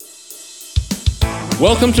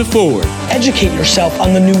Welcome to Forward, Educate yourself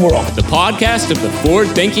on the new world. the podcast of the Forward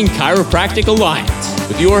Thinking Chiropractic Alliance,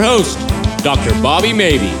 with your host, Dr. Bobby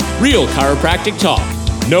Mabey. Real chiropractic talk.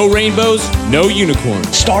 No rainbows, no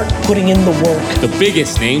unicorns. Start putting in the work. The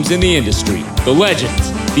biggest names in the industry, the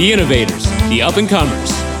legends, the innovators, the up-and-comers.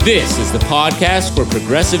 This is the podcast for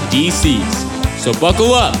progressive DCs. So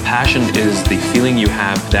buckle up. Passion is the feeling you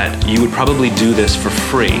have that you would probably do this for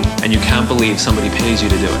free and you can't believe somebody pays you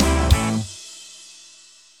to do it.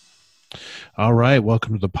 All right,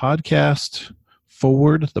 welcome to the podcast,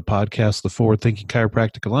 Forward, the podcast, the Forward Thinking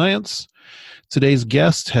Chiropractic Alliance. Today's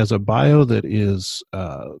guest has a bio that is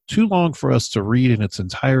too long for us to read in its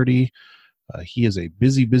entirety. He is a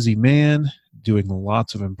busy man doing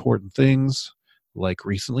lots of important things. Like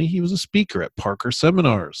recently, he was a speaker at Parker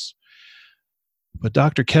Seminars. But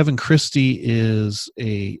Dr. Kevin Christie is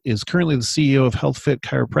currently the CEO of HealthFit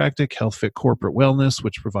Chiropractic, HealthFit Corporate Wellness,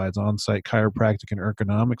 which provides on-site chiropractic and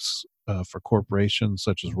ergonomics for corporations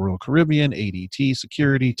such as Royal Caribbean, ADT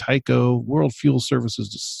Security, Tyco, World Fuel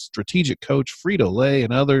Services, Strategic Coach, Frito-Lay,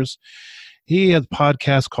 and others. He has a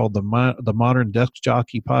podcast called the Modern Desk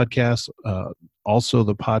Jockey Podcast, also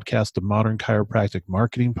the podcast, the Modern Chiropractic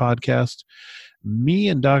Marketing Podcast. Me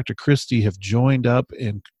and Dr. Christie have joined up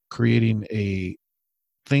in creating a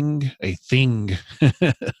thing.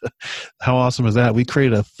 How awesome is that? We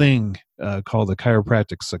created a thing called the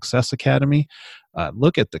Chiropractic Success Academy.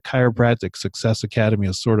 Look at the Chiropractic Success Academy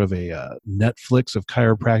as sort of a Netflix of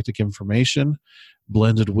chiropractic information,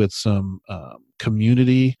 blended with some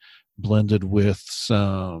community, blended with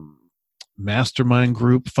some mastermind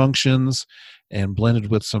group functions, and blended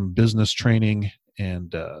with some business training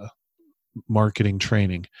and marketing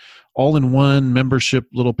training, all in one membership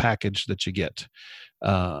little package that you get.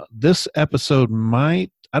 This episode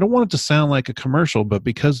I don't want it to sound like a commercial, but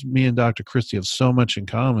because me and Dr. Christie have so much in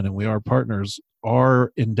common and we are partners,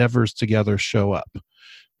 our endeavors together show up.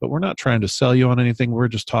 But we're not trying to sell you on anything. We're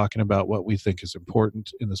just talking about what we think is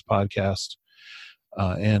important in this podcast.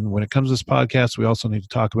 And when it comes to this podcast, we also need to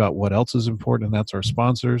talk about what else is important, and that's our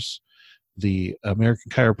sponsors. The American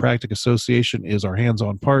Chiropractic Association is our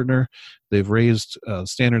hands-on partner. They've raised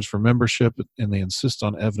standards for membership, and they insist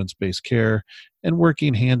on evidence-based care and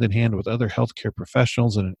working hand-in-hand with other healthcare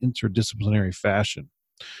professionals in an interdisciplinary fashion,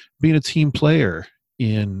 being a team player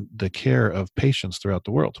in the care of patients throughout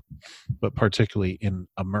the world, but particularly in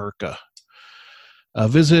America.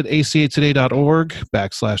 Visit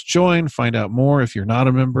acatoday.org/join. Find out more if you're not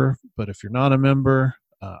a member. But if you're not a member,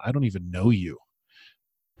 I don't even know you.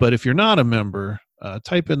 But if you're not a member,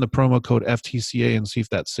 type in the promo code FTCA and see if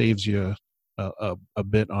that saves you a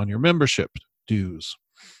bit on your membership dues.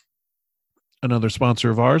 Another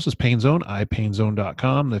sponsor of ours is PainZone,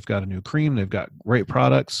 iPainZone.com. They've got a new cream. They've got great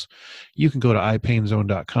products. You can go to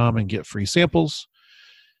iPainZone.com and get free samples.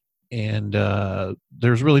 And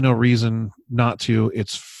there's really no reason not to.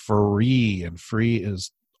 It's free, and free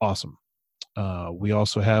is awesome. We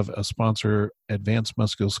also have a sponsor, Advanced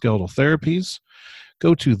Musculoskeletal Therapies.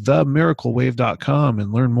 Go to themiraclewave.com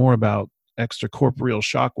and learn more about extracorporeal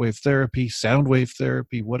shockwave therapy, sound wave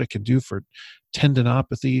therapy, what it can do for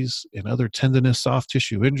tendinopathies and other tendinous soft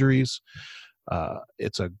tissue injuries.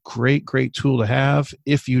 It's a great tool to have.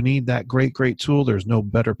 If you need that great tool, there's no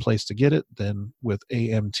better place to get it than with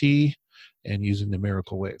AMT and using the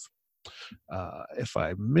Miracle Wave. If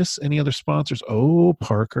I miss any other sponsors,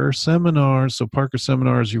 Parker Seminars. So Parker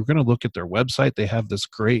Seminars, you're going to look at their website. They have this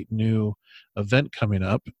great new event coming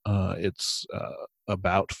up. It's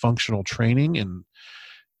about functional training, and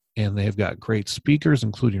they've got great speakers,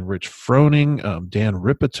 including Rich Froning, Dan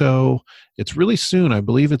Ripito. It's really soon. I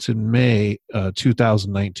believe it's in May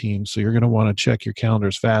 2019. So you're going to want to check your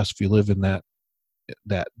calendars fast if you live in that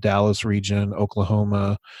Dallas region,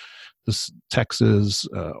 Oklahoma, Texas,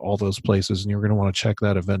 all those places, and you're going to want to check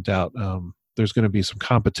that event out. There's going to be some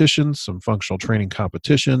competitions, some functional training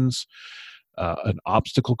competitions, an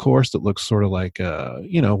obstacle course that looks sort of like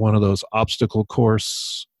one of those obstacle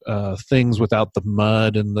course things without the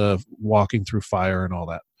mud and the walking through fire and all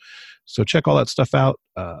that. So check all that stuff out.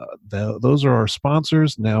 Those are our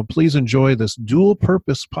sponsors. Now, please enjoy this dual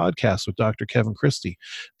purpose podcast with Dr. Kevin Christie.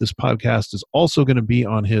 This podcast is also going to be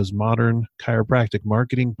on his Modern Chiropractic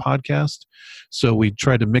Marketing Podcast. So we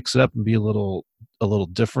tried to mix it up and be a little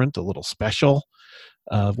different, a little special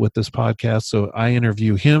with this podcast. So I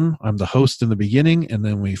interview him. I'm the host in the beginning, and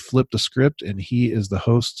then we flip the script, and he is the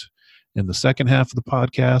host in the second half of the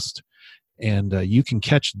podcast. And you can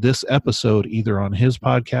catch this episode either on his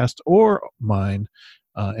podcast or mine.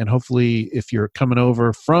 And hopefully, if you're coming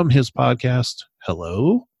over from his podcast,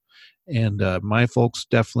 hello. And my folks,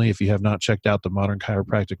 definitely, if you have not checked out the Modern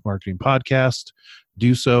Chiropractic Marketing Podcast,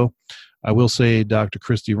 do so. I will say Dr.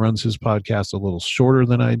 Christie runs his podcast a little shorter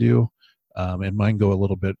than I do, and mine go a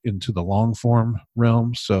little bit into the long form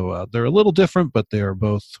realm. So they're a little different, but they are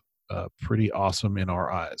both pretty awesome in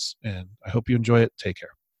our eyes. And I hope you enjoy it. Take care.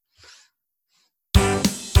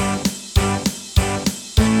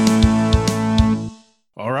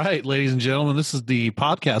 All right, ladies and gentlemen, this is the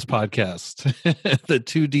podcast, the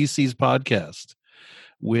 2DCs podcast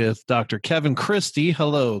with Dr. Kevin Christie.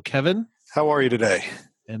 Hello, Kevin. How are you today?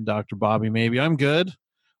 And Dr. Bobby Maybe. I'm good.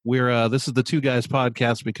 This is the Two Guys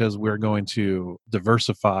podcast because we're going to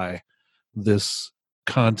diversify this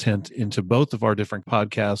content into both of our different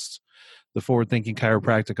podcasts, the Forward Thinking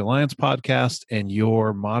Chiropractic Alliance podcast and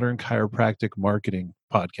your Modern Chiropractic Marketing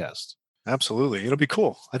podcast. Absolutely. It'll be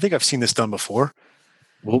cool. I think I've seen this done before.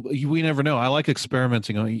 Well, we never know. I like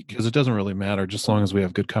experimenting on it because it doesn't really matter just as long as we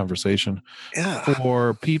have good conversation. Yeah.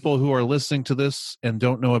 For people who are listening to this and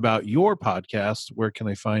don't know about your podcast, where can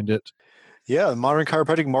they find it? Yeah, the Modern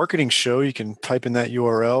Chiropractic Marketing Show. You can type in that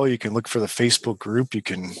URL. You can look for the Facebook group. You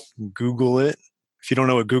can Google it. If you don't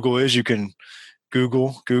know what Google is, you can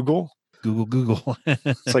Google. Google.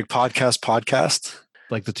 It's like podcast.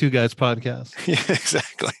 Like the Two Guys podcast. Yeah,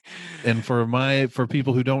 exactly. And for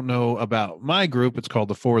people who don't know about my group, it's called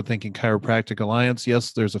the Forward Thinking Chiropractic Alliance.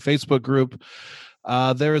 Yes, there's a Facebook group.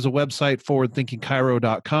 There is a website,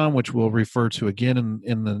 forwardthinkingchiro.com, which we'll refer to again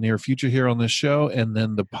in the near future here on this show. And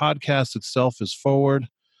then the podcast itself is Forward,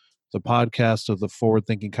 the podcast of the Forward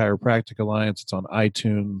Thinking Chiropractic Alliance. It's on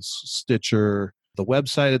iTunes, Stitcher, the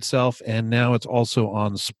website itself, and now it's also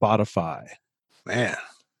on Spotify. Man.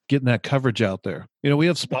 Getting that coverage out there. We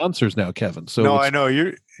have sponsors now, Kevin. So no, I know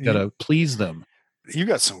you got to please them. You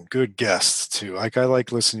got some good guests too. I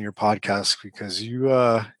like listening to your podcast because you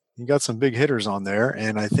got some big hitters on there,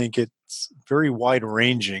 and I think it's very wide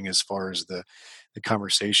ranging as far as the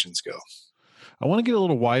conversations go. I want to get a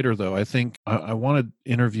little wider though. I think I want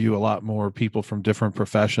to interview a lot more people from different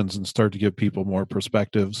professions and start to give people more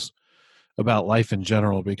perspectives about life in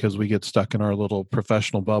general, because we get stuck in our little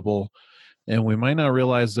professional bubble. And we might not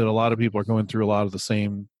realize that a lot of people are going through a lot of the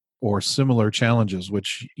same or similar challenges,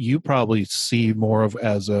 which you probably see more of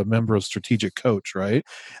as a member of Strategic Coach, right?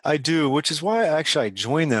 I do, which is why I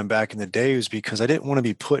joined them back in the day, was because I didn't want to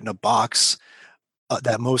be put in a box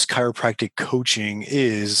that most chiropractic coaching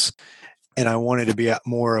is. And I wanted to be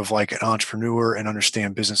more of like an entrepreneur and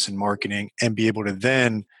understand business and marketing and be able to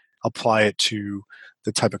then apply it to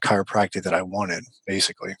the type of chiropractic that I wanted,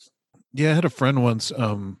 basically. Yeah, I had a friend once,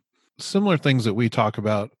 similar things that we talk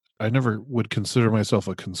about. I never would consider myself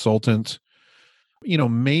a consultant,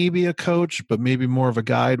 maybe a coach, but maybe more of a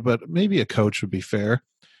guide, but maybe a coach would be fair.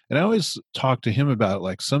 And I always talk to him about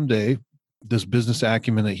like someday this business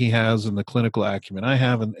acumen that he has and the clinical acumen I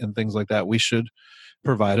have and things like that, we should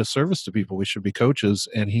provide a service to people. We should be coaches.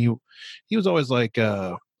 And he was always like,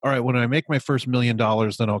 all right, when I make my first $1 million,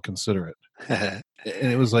 then I'll consider it.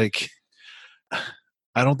 And it was like,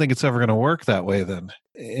 I don't think it's ever going to work that way then.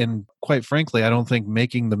 And quite frankly, I don't think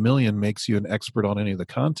making the $1 million makes you an expert on any of the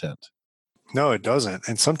content. No, it doesn't.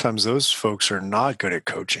 And sometimes those folks are not good at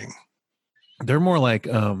coaching. They're more like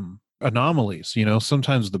anomalies.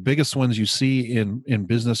 Sometimes the biggest ones you see in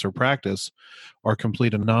business or practice are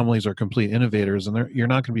complete anomalies or complete innovators. And you're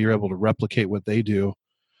not going to be able to replicate what they do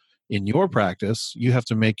in your practice. You have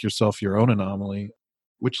to make yourself your own anomaly,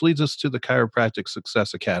 which leads us to the Chiropractic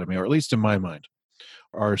Success Academy, or at least in my mind.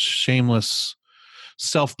 Our shameless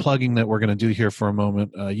self-plugging that we're going to do here for a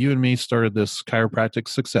moment. You and me started this Chiropractic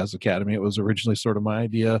Success Academy. It was originally sort of my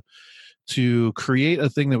idea to create a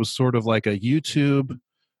thing that was sort of like a YouTube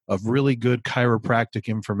of really good chiropractic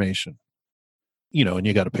information. And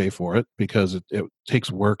you got to pay for it because it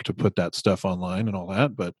takes work to put that stuff online and all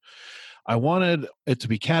that. But I wanted it to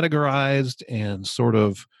be categorized and sort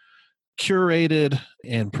of curated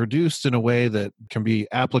and produced in a way that can be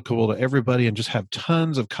applicable to everybody and just have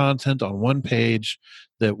tons of content on one page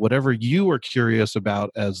that whatever you were curious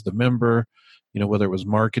about as the member, whether it was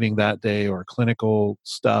marketing that day or clinical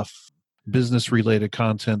stuff, business related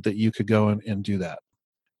content, that you could go and do that.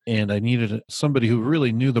 And I needed somebody who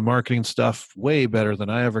really knew the marketing stuff way better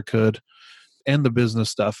than I ever could, and the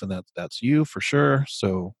business stuff. And that's you for sure.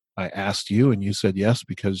 So I asked you and you said yes,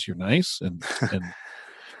 because you're nice and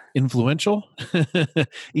influential,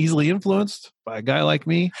 easily influenced by a guy like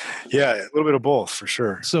me. Yeah, a little bit of both for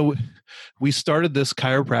sure. So we started this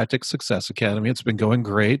Chiropractic Success Academy. It's been going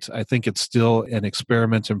great. I think it's still an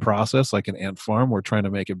experiment in process, like an ant farm. We're trying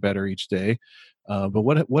to make it better each day. But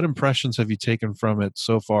what impressions have you taken from it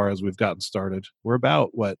so far as we've gotten started? We're about,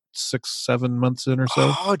 what, 6-7 months in or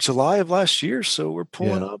so? Oh, July of last year. So we're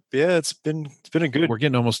pulling Yeah. up. Yeah, it's been a good We're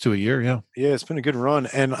getting almost to a year, yeah. yeah, it's been a good run.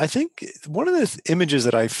 And I think one of the images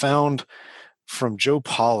that I found from Joe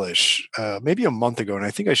Polish maybe a month ago, and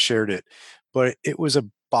I think I shared it, but it was a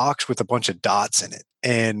box with a bunch of dots in it,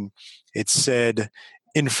 and it said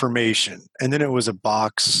information, and then it was a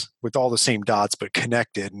box with all the same dots but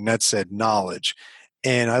connected, and that said knowledge.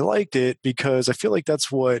 And I liked it because I feel like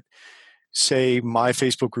that's what, say, my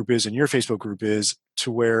Facebook group is and your Facebook group is,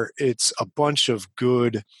 to where it's a bunch of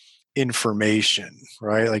good information,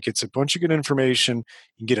 right? Like it's a bunch of good information.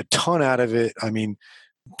 You can get a ton out of it. I mean,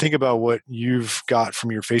 think about what you've got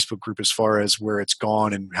from your Facebook group as far as where it's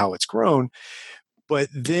gone and how it's grown. But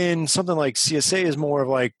then something like CSA is more of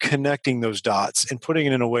like connecting those dots and putting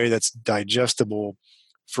it in a way that's digestible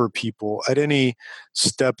for people at any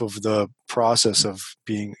step of the process of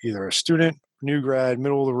being either a student, new grad,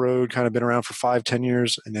 middle of the road, kind of been around for 5-10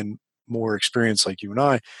 years, and then more experience like you and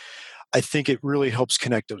I think it really helps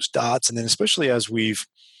connect those dots. And then especially as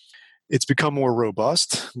it's become more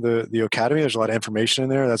robust, the academy, there's a lot of information in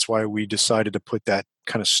there. That's why we decided to put that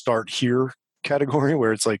kind of start here category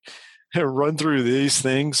where it's like, hey, run through these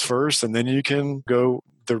things first, and then you can go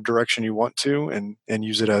the direction you want to and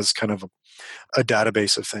use it as kind of a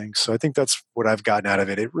database of things. So I think that's what I've gotten out of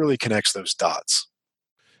it. It really connects those dots.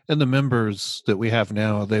 And the members that we have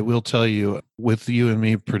now, they will tell you, with you and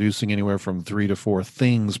me producing anywhere from 3 to 4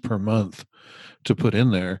 things per month to put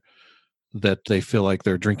in there, that they feel like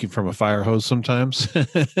they're drinking from a fire hose sometimes.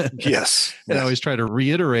 Yes. And I always try to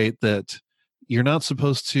reiterate that you're not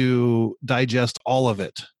supposed to digest all of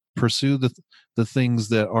it. Pursue the things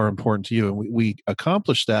that are important to you. And we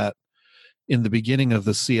accomplished that in the beginning of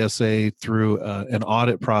the CSA through an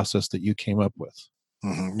audit process that you came up with.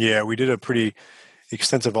 Mm-hmm. Yeah, we did a pretty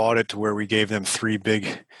extensive audit to where we gave them 3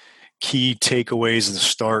 big key takeaways to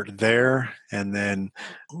start there. And then,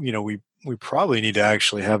 we probably need to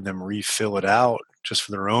actually have them refill it out just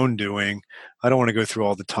for their own doing. I don't want to go through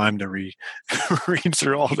all the time to read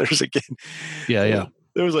through all theirs again. Yeah.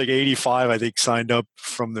 There was like 85, I think, signed up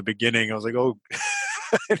from the beginning. I was like, oh.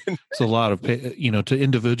 It's a lot of, to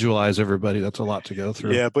individualize everybody. That's a lot to go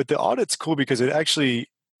through. Yeah, but the audit's cool because it actually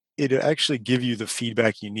give you the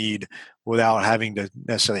feedback you need without having to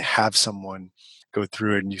necessarily have someone go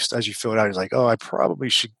through it. And as you fill it out, you're like, oh, I probably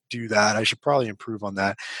should do that. I should probably improve on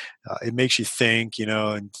that. It makes you think,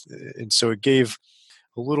 and so it gave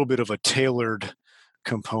a little bit of a tailored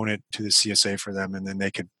component to the CSA for them, and then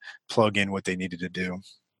they could plug in what they needed to do.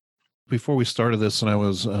 Before we started this, and I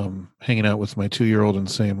was hanging out with my 2-year-old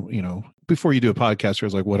and saying, before you do a podcast, I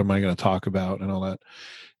was like, what am I going to talk about and all that?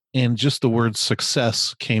 And just the word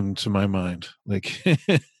success came to my mind. Like,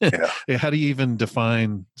 how do you even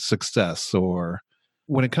define success? Or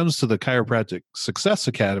when it comes to the Chiropractic Success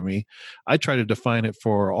Academy, I try to define it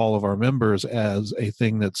for all of our members as a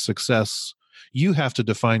thing that's success. You have to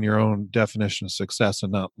define your own definition of success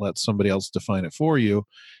and not let somebody else define it for you.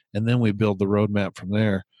 And then we build the roadmap from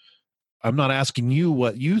there. I'm not asking you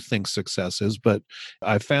what you think success is, but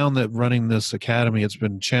I found that running this academy, it's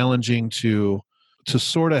been challenging to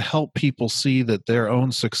sort of help people see that their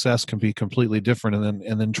own success can be completely different,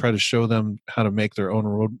 and then try to show them how to make their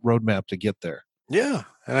own roadmap to get there. Yeah,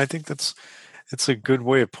 and I think it's a good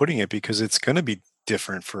way of putting it because it's going to be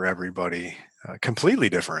different for everybody, completely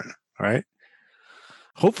different, right?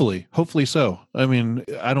 Hopefully so. I mean,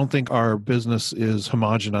 I don't think our business is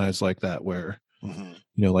homogenized like that, where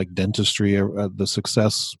like dentistry, the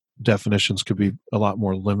success definitions could be a lot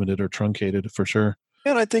more limited or truncated for sure.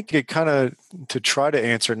 And I think it kind of, to try to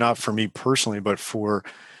answer, not for me personally, but for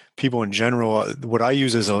people in general, what I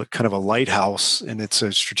use is a kind of a lighthouse, and it's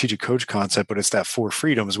a strategic coach concept, but it's that 4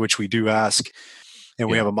 freedoms, which we do ask. And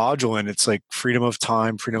we have a module, and it's like freedom of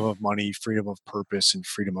time, freedom of money, freedom of purpose, and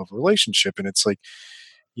freedom of relationship. And it's like,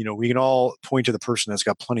 we can all point to the person that's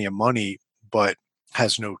got plenty of money, but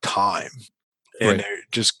has no time. And they're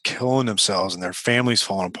just killing themselves and their family's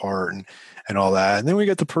falling apart and all that. And then we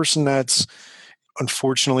get the person that's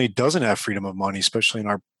unfortunately doesn't have freedom of money, especially in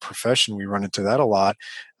our profession. We run into that a lot.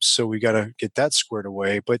 So we got to get that squared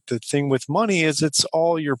away. But the thing with money is it's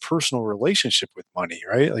all your personal relationship with money,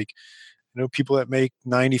 right? Like, people that make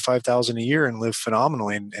 $95,000 a year and live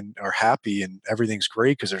phenomenally and are happy and everything's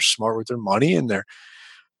great because they're smart with their money and they're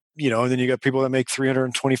And then you got people that make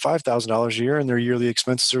 $325,000 a year and their yearly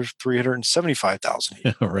expenses are $375,000 a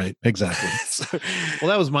year. Right. Exactly. So, Well,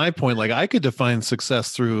 that was my point. Like, I could define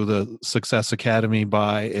success through the Success Academy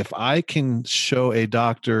by, if I can show a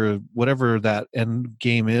doctor whatever that end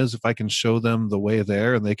game is, if I can show them the way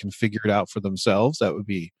there and they can figure it out for themselves, that would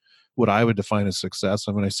be what I would define as success.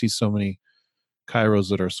 I mean, I see so many chiros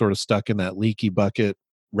that are sort of stuck in that leaky bucket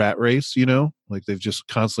rat race, like they've just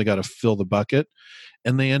constantly got to fill the bucket,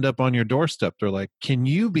 and they end up on your doorstep. They're like, can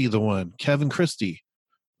you be the one, Kevin Christie,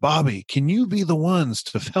 Bobby, can you be the ones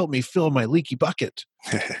to help me fill my leaky bucket?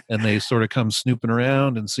 And they sort of come snooping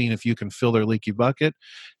around and seeing if you can fill their leaky bucket.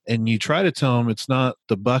 And you try to tell them it's not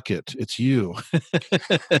the bucket, it's you.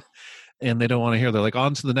 And they don't want to hear. They're like,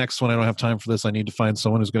 on to the next one. I don't have time for this. I need to find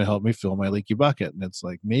someone who's going to help me fill my leaky bucket. And it's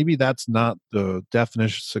like, maybe that's not the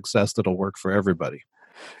definition of success that'll work for everybody.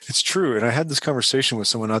 It's true. And I had this conversation with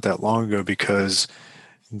someone not that long ago, because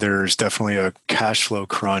there's definitely a cash flow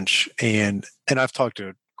crunch. And I've talked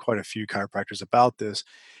to quite a few chiropractors about this.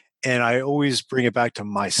 And I always bring it back to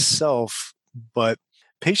myself, but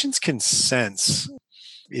patients can sense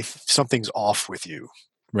if something's off with you.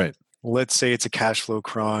 Right. Let's say it's a cash flow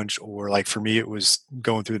crunch, or like for me, it was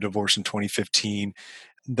going through the divorce in 2015.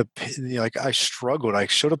 I struggled. I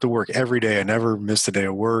showed up to work every day. I never missed a day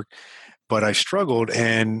of work, but I struggled,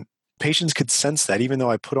 and patients could sense that, even though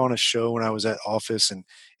I put on a show when I was at office and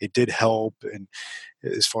it did help, and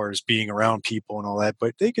as far as being around people and all that,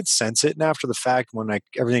 but they could sense it. And after the fact, when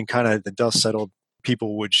everything kind of, the dust settled,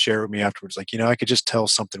 people would share with me afterwards, like, I could just tell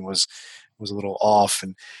something was a little off.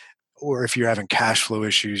 Or if you're having cash flow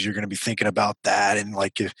issues, you're going to be thinking about that. And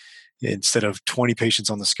like, if instead of 20 patients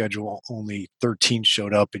on the schedule, only 13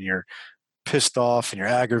 showed up, and you're pissed off and you're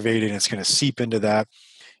aggravated, and it's going to seep into that.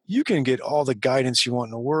 You can get all the guidance you want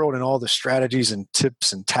in the world and all the strategies and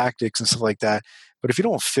tips and tactics and stuff like that. But if you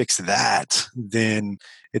don't fix that, then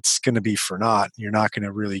it's going to be for naught. You're not going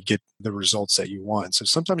to really get the results that you want. So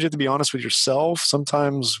sometimes you have to be honest with yourself.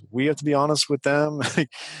 Sometimes we have to be honest with them.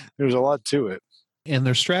 There's a lot to it. And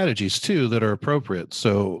there's strategies too that are appropriate.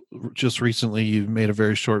 So just recently you made a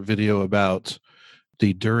very short video about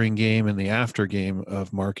the during game and the after game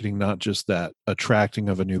of marketing, not just that attracting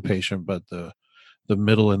of a new patient, but the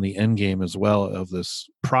middle and the end game as well, of this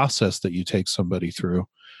process that you take somebody through.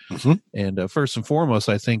 Mm-hmm. And first and foremost,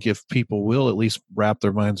 I think if people will at least wrap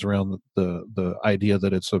their minds around the idea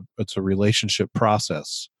that it's a relationship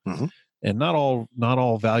process, mm-hmm. and not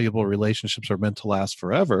all valuable relationships are meant to last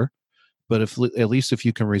forever. But at least if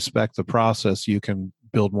you can respect the process, you can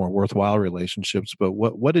build more worthwhile relationships. But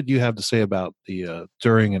what did you have to say about the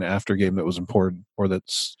during and after game that was important, or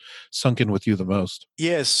that's sunk in with you the most?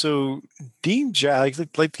 Yeah, so Dean Jackson,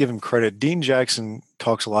 I'd like to give him credit. Dean Jackson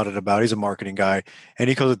talks a lot about, he's a marketing guy, and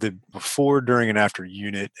he calls it the before, during, and after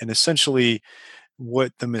unit. And essentially,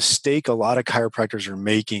 what the mistake a lot of chiropractors are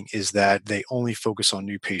making is that they only focus on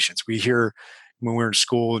new patients. We hear when we're in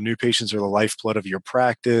school, new patients are the lifeblood of your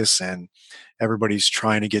practice, and everybody's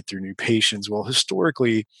trying to get through new patients. Well,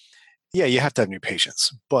 historically, yeah, you have to have new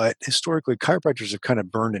patients, but historically, chiropractors have kind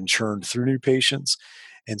of burned and churned through new patients.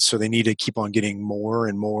 And so they need to keep on getting more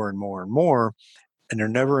and more and more and more. And they're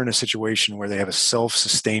never in a situation where they have a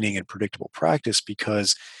self-sustaining and predictable practice,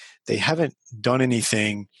 because they haven't done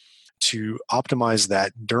anything to optimize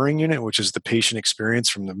that during unit, which is the patient experience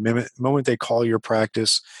from the moment they call your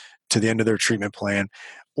practice to the end of their treatment plan,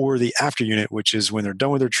 or the after unit, which is when they're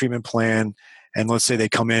done with their treatment plan. And let's say they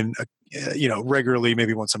come in, regularly,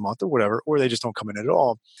 maybe once a month or whatever, or they just don't come in at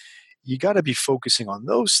all. You got to be focusing on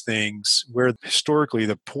those things, where historically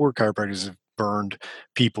the poor chiropractors have burned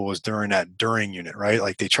people is during that during unit, right?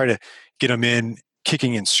 Like they try to get them in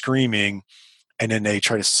kicking and screaming, and then they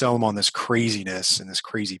try to sell them on this craziness and this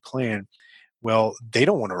crazy plan. Well, they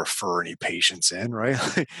don't want to refer any patients in, right?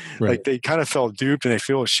 Right. Like they kind of felt duped, and they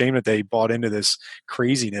feel ashamed that they bought into this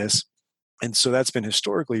craziness. And so that's been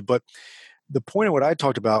historically. But the point of what I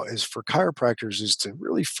talked about is for chiropractors is to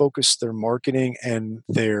really focus their marketing and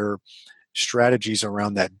their strategies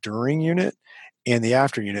around that during unit and the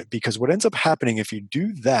after unit. Because what ends up happening if you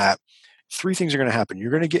do that, 3 things are going to happen.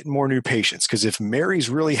 You're going to get more new patients, because if Mary's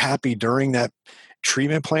really happy during that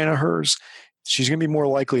treatment plan of hers, she's going to be more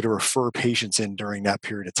likely to refer patients in during that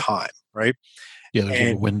period of time, right? Yeah,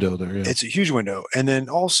 there's a window there. Yeah. It's a huge window. And then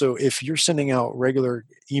also, if you're sending out regular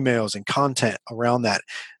emails and content around that,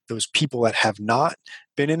 those people that have not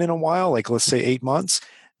been in a while, like let's say 8 months,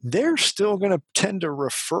 they're still going to tend to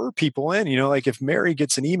refer people in. Like if Mary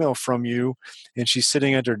gets an email from you and she's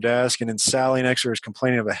sitting at her desk and then Sally next to her is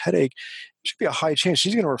complaining of a headache, there should be a high chance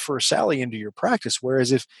she's going to refer Sally into your practice.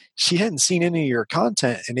 Whereas if she hadn't seen any of your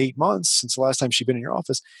content in 8 months since the last time she'd been in your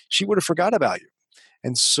office, she would have forgot about you.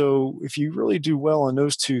 And so if you really do well on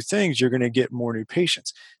those two things, you're going to get more new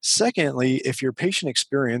patients. Secondly, if your patient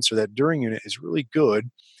experience or that during unit is really good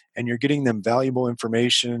and you're getting them valuable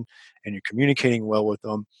information and you're communicating well with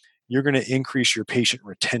them, you're going to increase your patient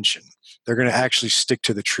retention. They're going to actually stick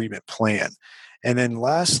to the treatment plan. And then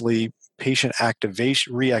lastly, patient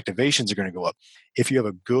reactivations are going to go up. If you have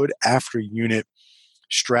a good after unit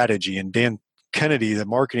strategy, and Dan Kennedy, the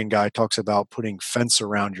marketing guy, talks about putting fence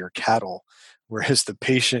around your cattle, whereas the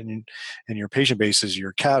patient and your patient base is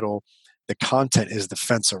your cattle, the content is the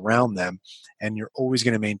fence around them, and you're always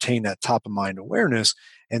going to maintain that top of mind awareness.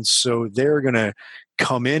 And so they're going to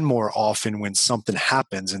come in more often when something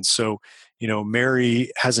happens. And so, Mary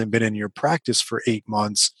hasn't been in your practice for 8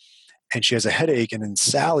 months and she has a headache, and then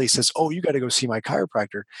Sally says, "Oh, you got to go see my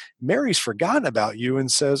chiropractor." Mary's forgotten about you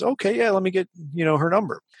and says, "Okay, yeah, let me get, her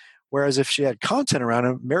number." Whereas if she had content around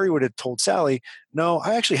him, Mary would have told Sally, "No,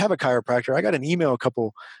 I actually have a chiropractor. I got an email a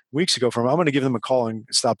couple weeks ago from him. I'm going to give them a call and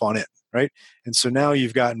stop on it." Right. And so now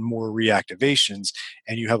you've gotten more reactivations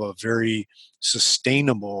and you have a very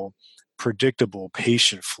sustainable, predictable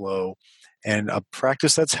patient flow and a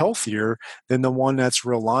practice that's healthier than the one that's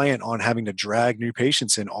reliant on having to drag new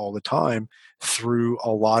patients in all the time through a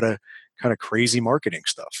lot of kind of crazy marketing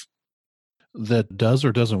stuff. That does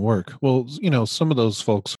or doesn't work. Well, some of those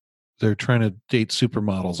folks, they're trying to date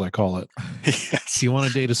supermodels, I call it. Yes. If you want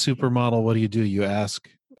to date a supermodel, what do? You ask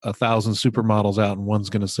 1,000 supermodels out and one's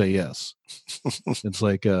going to say yes. It's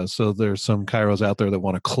like, so there's some chiros out there that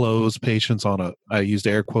want to close patients on I used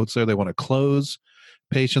air quotes there. They want to close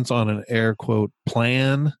patients on an air quote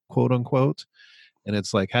plan, quote unquote. And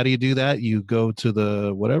it's like, how do you do that? You go to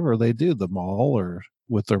the, whatever they do, the mall, or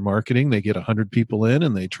with their marketing, they get 100 people in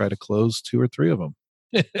and they try to close 2 or 3 of them.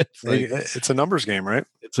 It's a numbers game, right?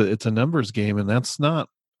 It's a numbers game. And that's not,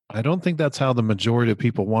 I don't think that's how the majority of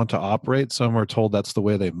people want to operate. Some are told that's the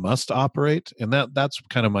way they must operate. And that's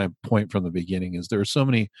kind of my point from the beginning, is there are so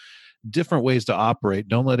many different ways to operate.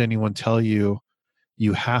 Don't let anyone tell you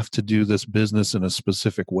you have to do this business in a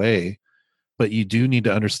specific way, but you do need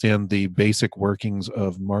to understand the basic workings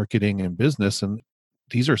of marketing and business. And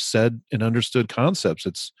these are said and understood concepts.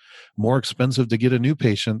 It's more expensive to get a new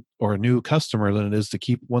patient or a new customer than it is to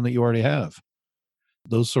keep one that you already have.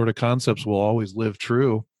 Those sort of concepts will always live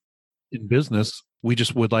true in business. We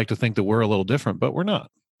just would like to think that we're a little different, but we're not.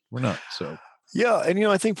 We're not. So yeah, and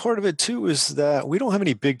I think part of it too is that we don't have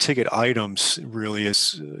any big ticket items really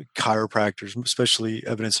as chiropractors, especially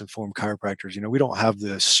evidence-informed chiropractors. We don't have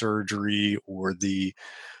the surgery or the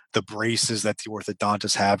braces that the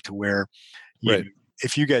orthodontists have, to where right.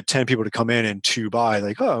 If you get 10 people to come in and 2 buy,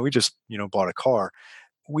 like, "Oh, we just bought a car."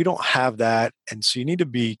 We don't have that, and so you need to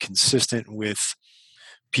be consistent with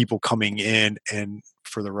people coming in and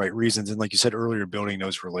for the right reasons. And like you said earlier, building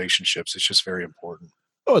those relationships is just very important.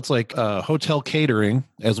 Oh, it's like hotel catering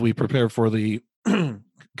as we prepare for the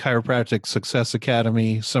Chiropractic Success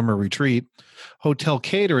Academy summer retreat. Hotel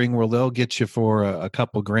catering, where they'll get you for a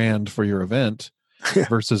couple grand for your event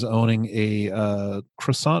versus owning a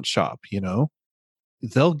croissant shop.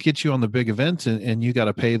 They'll get you on the big event and you got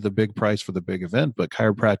to pay the big price for the big event. But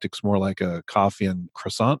chiropractic's more like a coffee and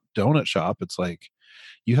croissant donut shop. It's like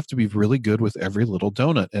you have to be really good with every little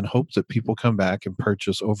donut and hope that people come back and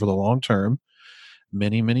purchase over the long term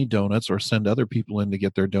many, many donuts, or send other people in to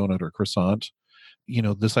get their donut or croissant.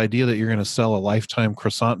 This idea that you're going to sell a lifetime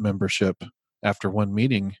croissant membership after one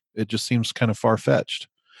meeting, it just seems kind of far-fetched.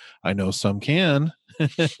 I know some can,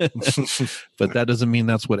 but that doesn't mean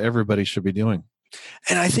that's what everybody should be doing.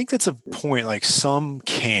 And I think that's a point. Like, some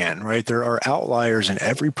can, right? There are outliers in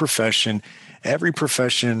every profession. Every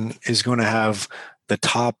profession is going to have the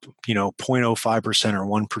top, 0.05%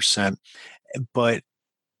 or 1%. But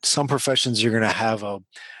some professions, you're going to have a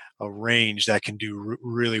range that can do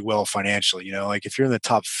really well financially. Like if you're in the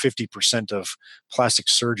top 50% of plastic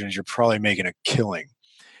surgeons, you're probably making a killing.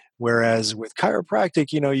 Whereas with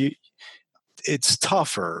chiropractic, it's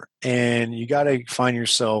tougher, and you got to find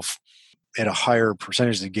yourself at a higher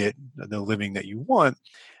percentage to get the living that you want.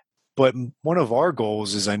 But one of our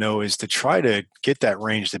goals is to try to get that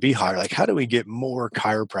range to be higher. Like, how do we get more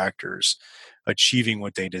chiropractors achieving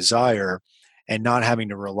what they desire and not having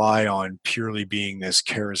to rely on purely being this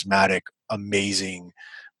charismatic, amazing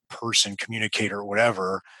person, communicator, or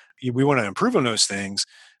whatever? We want to improve on those things,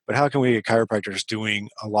 but how can we get chiropractors doing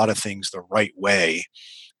a lot of things the right way,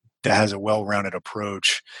 that has a well-rounded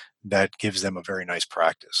approach that gives them a very nice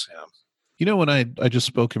practice. Yeah. You know, when I just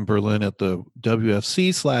spoke in Berlin at the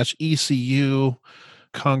WFC/ECU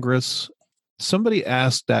Congress, somebody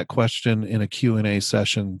asked that question in a Q&A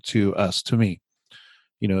session to me.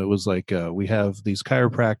 You know, it was like, we have these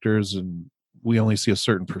chiropractors and we only see a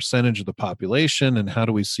certain percentage of the population, and how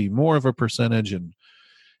do we see more of a percentage, and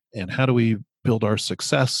how do we build our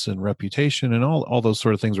success and reputation, and all those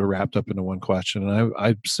sort of things were wrapped up into one question. And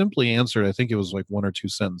I simply answered, I think it was like 1 or 2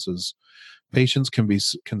 sentences. Patients can be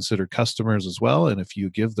considered customers as well, and if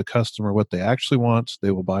you give the customer what they actually want,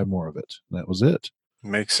 they will buy more of it. And that was it.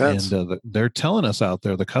 Makes sense. And they're telling us out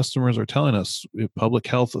there, the customers are telling us, public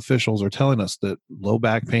health officials are telling us that low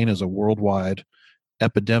back pain is a worldwide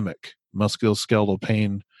epidemic. Musculoskeletal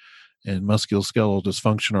pain and musculoskeletal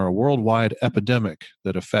dysfunction are a worldwide epidemic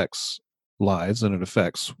that affects lives, and it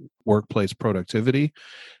affects workplace productivity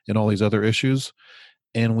and all these other issues.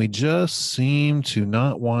 And we just seem to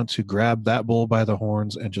not want to grab that bull by the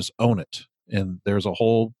horns and just own it. And there's a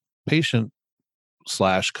whole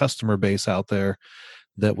patient/customer base out there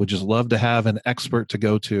that would just love to have an expert to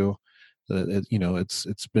go to. You know,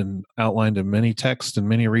 it's been outlined in many texts and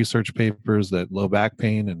many research papers that low back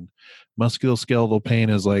pain and musculoskeletal pain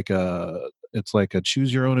is like it's like a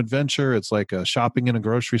choose your own adventure. It's like a shopping in a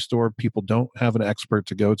grocery store. People don't have an expert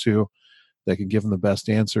to go to that can give them the best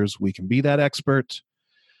answers. We can be that expert.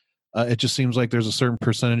 It just seems like there's a certain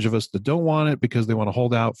percentage of us that don't want it because they want to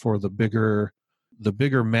hold out for the bigger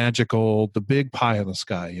magical, the big pie in the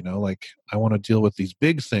sky, you know, like I want to deal with these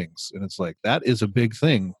big things. And it's like, that is a big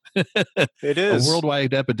thing. It is. A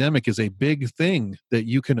worldwide epidemic is a big thing that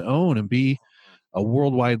you can own and be a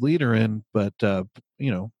worldwide leader in. But,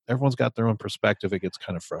 you know, everyone's got their own perspective. It gets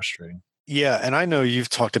kind of frustrating. Yeah. And I know you've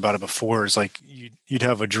talked about it before. It's like you'd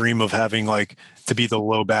have a dream of having like to be the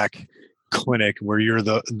low back clinic where you're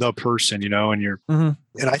the person, you know, and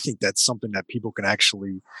and I think that's something that people can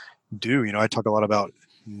actually do. You know, I talk a lot about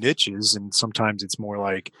niches, and sometimes it's more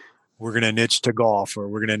like we're going to niche to golf, or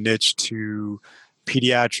we're going to niche to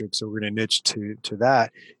pediatrics, or we're going to niche to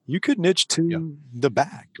that. You could niche to the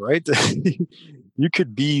back, right? You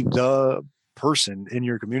could be the person in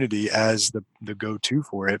your community as the go-to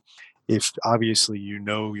for it. If obviously you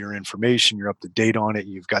know your information, you're up to date on it,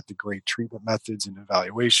 you've got the great treatment methods and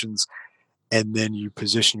evaluations, and then you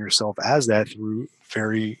position yourself as that through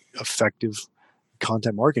very effective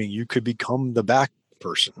content marketing, you could become the back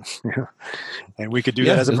person. And we could do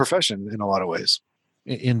that as a profession in a lot of ways.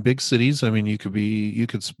 In big cities, I mean, you could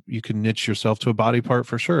niche yourself to a body part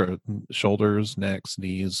for sure. Shoulders, necks,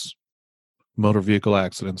 knees, motor vehicle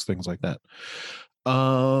accidents, things like that.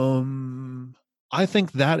 I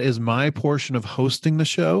think that is my portion of hosting the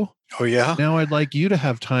show. Oh, yeah. Now I'd like you to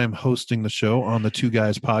have time hosting the show on the Two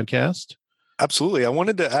Guys podcast. Absolutely. I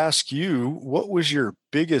wanted to ask you, what was your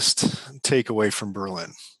biggest takeaway from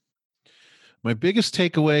Berlin? My biggest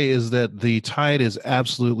takeaway is that the tide is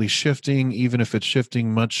absolutely shifting, even if it's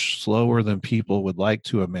shifting much slower than people would like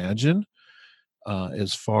to imagine,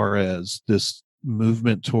 as far as this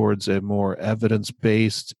movement towards a more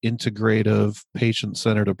evidence-based, integrative,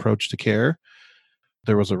 patient-centered approach to care.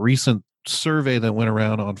 There was a recent survey that went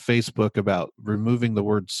around on Facebook about removing the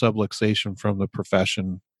word subluxation from the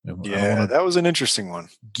profession. Yeah, that was an interesting one.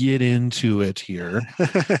 Get into it here.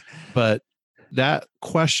 But that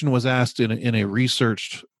question was asked in a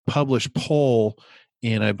researched, published poll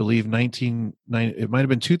in, I believe, it might have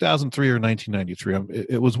been 2003 or 1993.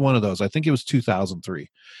 It was one of those. I think it was 2003.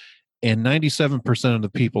 And 97% of the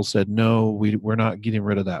people said, no, we're not getting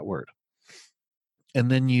rid of that word. And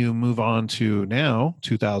then you move on to now,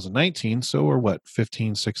 2019. So we're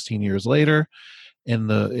 15, 16 years later. And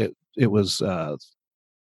it was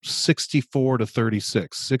 64 to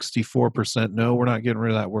 36. 64% no, we're not getting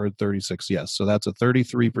rid of that word. 36 yes. So that's a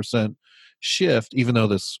 33% shift, even though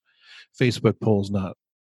this Facebook poll is not,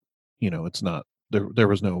 it's not, there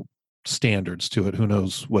was no standards to it. Who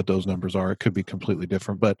knows what those numbers are? It could be completely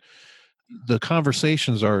different, but the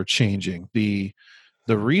conversations are changing. The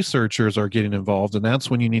researchers are getting involved, and that's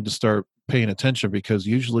when you need to start paying attention, because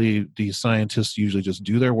usually these scientists just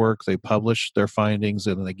do their work, they publish their findings,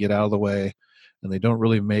 and then they get out of the way, and they don't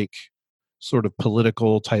really make sort of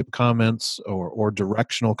political type comments or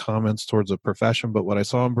directional comments towards a profession. But what I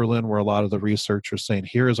saw in Berlin were a lot of the researchers saying,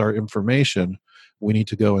 here is our information, we need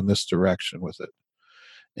to go in this direction with it.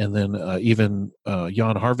 And then even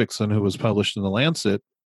Jan Harvickson, who was published in The Lancet,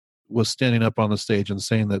 was standing up on the stage and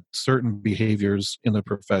saying that certain behaviors in the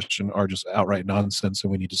profession are just outright nonsense and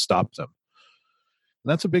we need to stop them.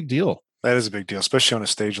 And that's a big deal. That is a big deal, especially on a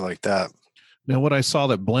stage like that. Now, what I saw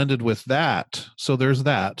that blended with that, so there's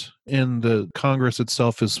that, and the Congress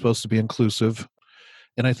itself is supposed to be inclusive.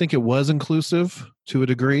 And I think it was inclusive to a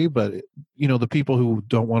degree, but the people who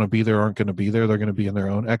don't want to be there aren't going to be there. They're going to be in their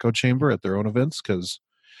own echo chamber at their own events because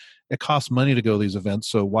it costs money to go to these events.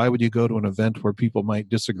 So why would you go to an event where people might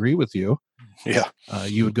disagree with you? Yeah.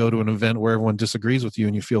 You would go to an event where everyone disagrees with you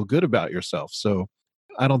and you feel good about yourself. So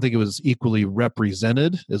I don't think it was equally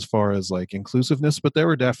represented as far as like inclusiveness, but there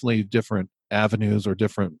were definitely different avenues or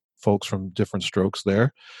different folks from different strokes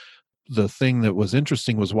there. The thing that was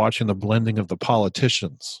interesting was watching the blending of the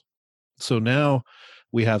politicians. So now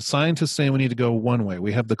we have scientists saying we need to go one way.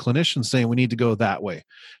 We have the clinicians saying we need to go that way.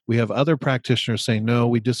 We have other practitioners saying, no,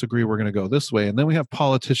 we disagree, we're going to go this way. And then we have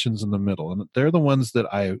politicians in the middle. And they're the ones that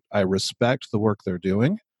I respect the work they're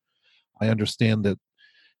doing. I understand that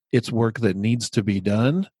it's work that needs to be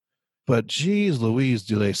done. But geez Louise,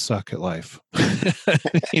 do they suck at life. I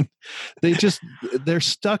mean, they're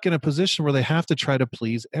stuck in a position where they have to try to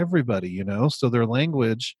please everybody, So their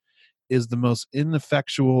language is the most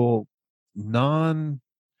ineffectual,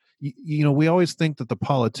 we always think that the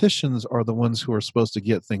politicians are the ones who are supposed to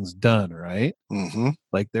get things done, right? Mm-hmm.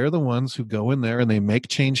 Like they're the ones who go in there and they make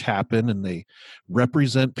change happen and they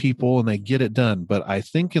represent people and they get it done. But I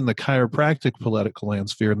think in the chiropractic political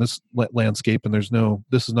landscape, and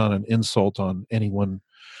this is not an insult on any one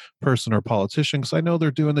person or politician, because I know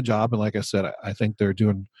they're doing the job. And like I said, I think they're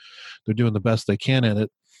doing the best they can in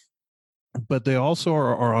it. But they also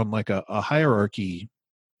are on like a hierarchy.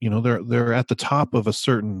 They're at the top of a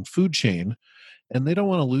certain food chain, and they don't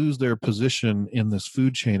want to lose their position in this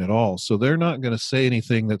food chain at all. So they're not going to say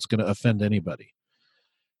anything that's going to offend anybody.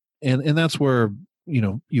 And that's where,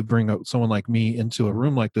 you bring up someone like me into a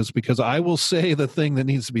room like this, because I will say the thing that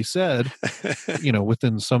needs to be said,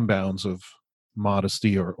 within some bounds of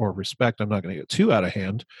modesty or respect. I'm not going to get too out of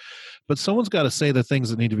hand, but someone's got to say the things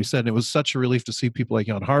that need to be said. And it was such a relief to see people like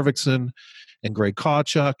Jan Harvickson and Greg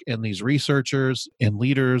Kawchuk and these researchers and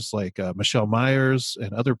leaders like Michelle Myers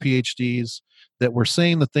and other PhDs that were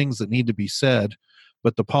saying the things that need to be said,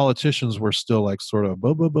 but the politicians were still like sort of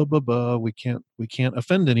we can't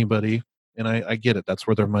offend anybody. And I get it. That's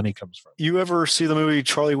where their money comes from. You ever see the movie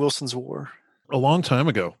Charlie Wilson's War? A long time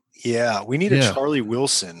ago. Yeah, we need a Charlie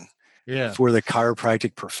Wilson. Yeah. For the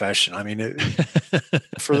chiropractic profession. I mean,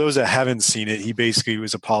 for those that haven't seen it, he basically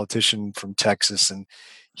was a politician from Texas, and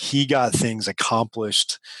he got things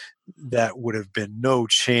accomplished that would have been no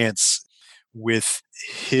chance with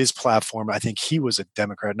his platform. I think he was a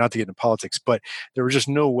Democrat, not to get into politics, but there was just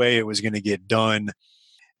no way it was going to get done.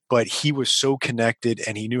 But he was so connected,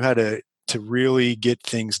 and he knew how to really get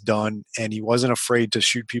things done, and he wasn't afraid to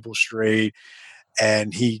shoot people straight.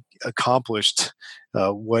 And he accomplished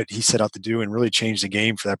what he set out to do and really changed the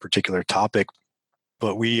game for that particular topic.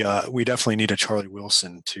 But we definitely need a Charlie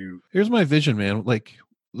Wilson to. Here's my vision, man. Like,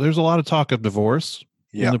 there's a lot of talk of divorce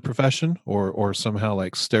in the profession, or somehow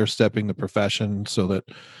like stair-stepping the profession so that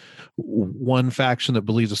one faction that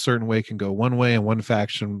believes a certain way can go one way and one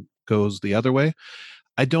faction goes the other way.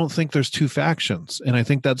 I don't think there's two factions, and I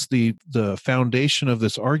think that's the foundation of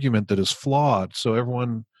this argument that is flawed. So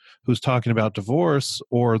everyone who's talking about divorce,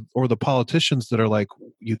 or the politicians that are like,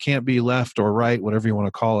 you can't be left or right, whatever you want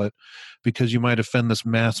to call it, because you might offend this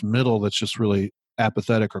mass middle that's just really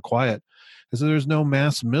apathetic or quiet. Is that there's no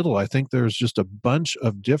mass middle. I think there's just a bunch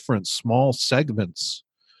of different small segments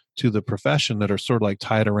to the profession that are sort of like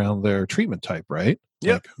tied around their treatment type, right?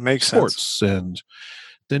 Yeah, like makes sports sense. And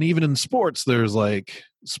then even in sports, there's like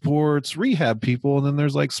sports rehab people, and then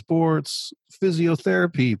there's like sports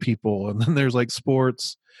physiotherapy people, and then there's like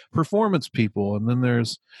sports performance people, and then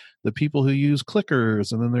there's the people who use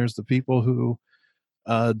clickers, and then there's the people who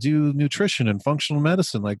do nutrition and functional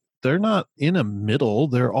medicine. Like, they're not in a middle,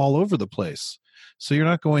 they're all over the place. So you're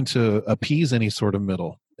not going to appease any sort of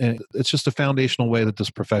middle. And it's just a foundational way that this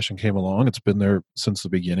profession came along. It's been there since the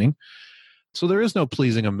beginning. So there is no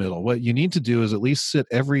pleasing a middle. What you need to do is at least sit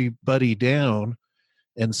everybody down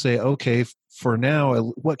and say, okay, for now,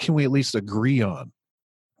 what can we at least agree on?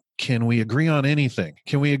 Can we agree on anything?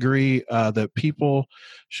 Can we agree that people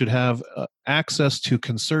should have access to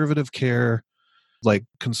conservative care, like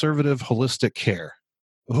conservative holistic care?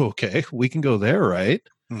 Okay, we can go there, right?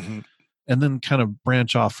 Mm-hmm. And then kind of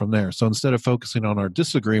branch off from there. So instead of focusing on our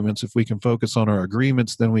disagreements, if we can focus on our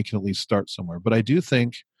agreements, then we can at least start somewhere. But I do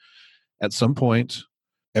think at some point,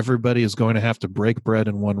 everybody is going to have to break bread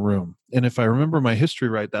in one room. And if I remember my history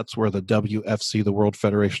right, that's where the WFC, the World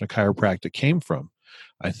Federation of Chiropractic, came from.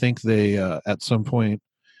 I think they, at some point,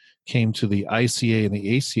 came to the ICA and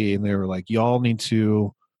the ACA, and they were like, y'all need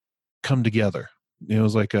to come together. It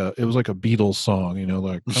was like a Beatles song,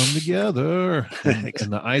 like "Come Together," and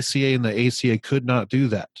the ICA and the ACA could not do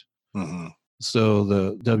that. Mm-hmm. So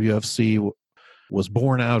the WFC was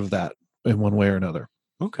born out of that in one way or another.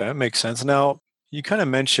 Okay, that makes sense. Now, you kind of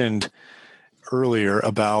mentioned earlier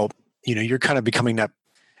about, you're kind of becoming that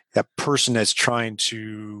person that's trying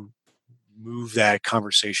to move that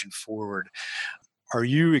conversation forward. Are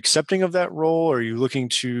you accepting of that role? Are you looking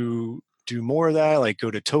to do more of that, like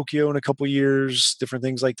go to Tokyo in a couple of years, different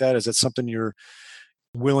things like that? Is that something you're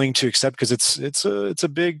willing to accept? Because it's a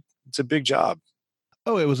big job.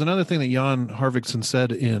 Oh, it was another thing that Jan Harvigsson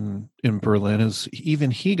said in Berlin is even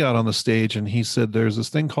he got on the stage and he said there's this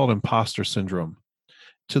thing called imposter syndrome.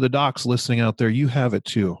 To the docs listening out there, you have it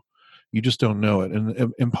too. You just don't know it.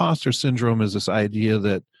 And imposter syndrome is this idea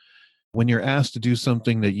that when you're asked to do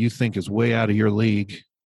something that you think is way out of your league,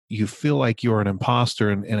 you feel like you're an imposter,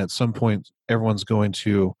 and at some point everyone's going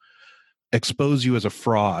to expose you as a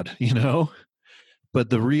fraud, But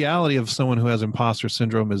the reality of someone who has imposter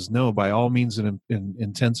syndrome is no, by all means and in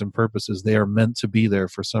intents and purposes, they are meant to be there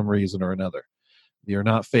for some reason or another. You're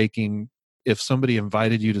not faking. If somebody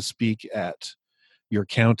invited you to speak at your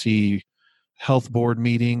county health board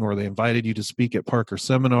meeting, or they invited you to speak at Parker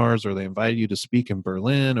seminars, or they invited you to speak in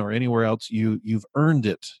Berlin or anywhere else, you've earned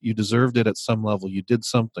it. You deserved it at some level. You did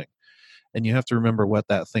something. And you have to remember what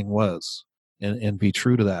that thing was and be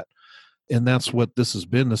true to that. And that's what this has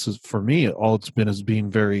been. This is, for me, all it's been is being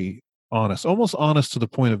very honest, almost honest to the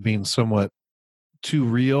point of being somewhat too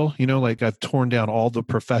real. Like I've torn down all the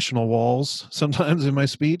professional walls sometimes in my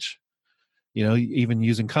speech, even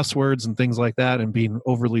using cuss words and things like that and being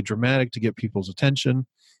overly dramatic to get people's attention,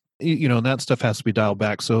 and that stuff has to be dialed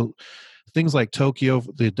back. So things like Tokyo,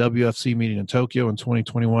 the WFC meeting in Tokyo in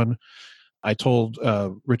 2021, I told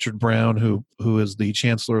Richard Brown, who is the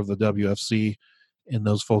chancellor of the WFC, and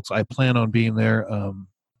those folks, I plan on being there.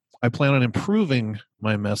 I plan on improving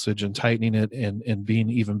my message and tightening it and being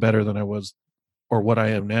even better than I was or what I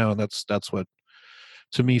am now. And that's what,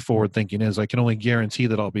 to me, forward thinking is. I can only guarantee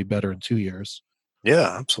that I'll be better in 2 years.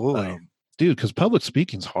 Yeah, absolutely. Dude, because public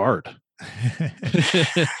speaking's hard. You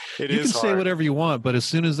can say whatever you want, but as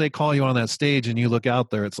soon as they call you on that stage and you look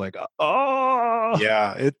out there, it's like, oh.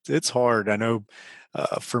 Yeah, it's hard. I know.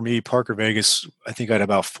 For me, Parker Vegas, I think I had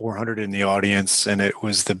about 400 in the audience, and it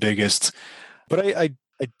was the biggest. But I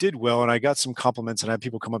did well, and I got some compliments, and I had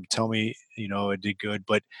people come up and tell me, I did good,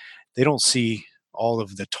 but they don't see all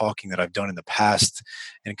of the talking that I've done in the past,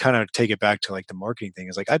 and kind of take it back to like the marketing thing.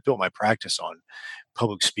 Is like I built my practice on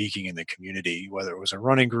public speaking in the community, whether it was a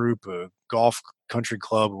running group, a golf country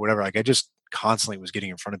club, or whatever. Like I just constantly was getting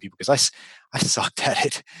in front of people because I sucked at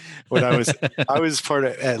it. When I was part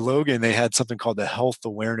of at Logan, they had something called the Health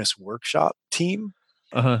Awareness Workshop team.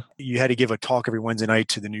 Uh-huh. You had to give a talk every Wednesday night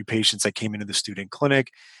to the new patients that came into the student clinic.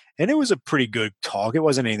 And it was a pretty good talk. It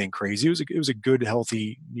wasn't anything crazy. It was a good,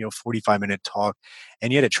 healthy, 45-minute talk.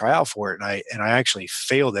 And you had to try out for it. And I actually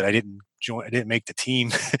failed it. I didn't make the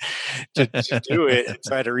team to do it.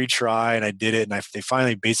 So I had to retry, and I did it. And they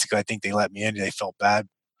finally, basically, I think they let me in. They felt bad.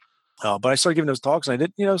 But I started giving those talks, and I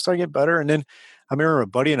did, start getting better. And then I remember a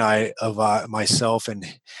buddy and I of myself, and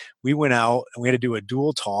we went out and we had to do a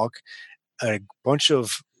dual talk. A bunch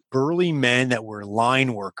of burly men that were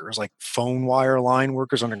line workers, like phone wire line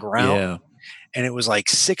workers on the ground. Yeah. And it was like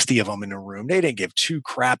 60 of them in the room. They didn't give two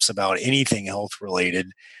craps about anything health related,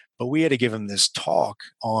 but we had to give them this talk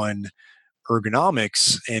on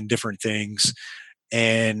ergonomics and different things.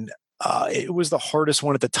 And it was the hardest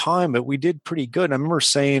one at the time, but we did pretty good. And I remember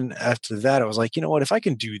saying after that, I was like, you know what, if I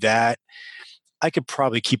can do that, I could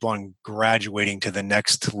probably keep on graduating to the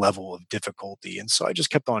next level of difficulty. And so I just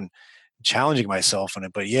kept on challenging myself on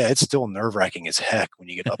it. But yeah, it's still nerve-wracking as heck when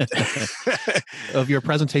you get up there. Of your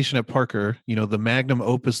presentation at Parker, the magnum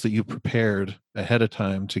opus that you prepared ahead of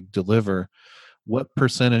time to deliver, what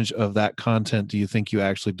percentage of that content do you think you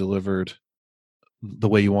actually delivered the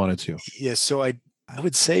way you wanted to? Yeah, so I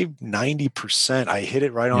would say 90%. I hit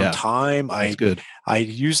it right on time. That's good. I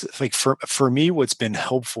use like for me, what's been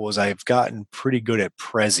helpful is I've gotten pretty good at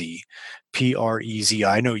Prezi, Prezi.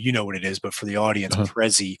 I know you know what it is, but for the audience,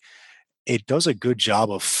 Prezi, it does a good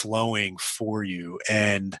job of flowing for you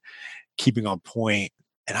and keeping on point.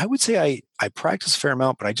 And I would say I practiced a fair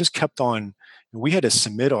amount, but I just kept on. We had to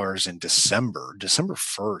submit ours in December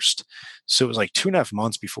 1st. So it was like 2.5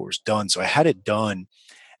 months before it was done. So I had it done,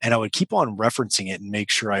 and I would keep on referencing it and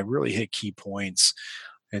make sure I really hit key points.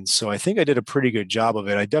 And so I think I did a pretty good job of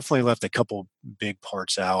it. I definitely left a couple big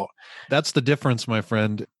parts out. That's the difference, my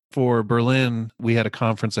friend. For Berlin, we had a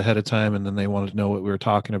conference ahead of time, and then they wanted to know what we were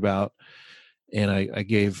talking about. and I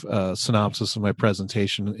gave a synopsis of my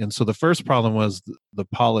presentation. And so the first problem was the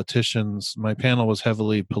politicians. My panel was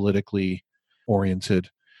heavily politically oriented.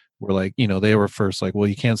 Were like, they were first like, well,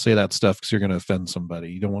 you can't say that stuff because you're going to offend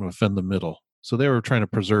somebody. You don't want to offend the middle. So they were trying to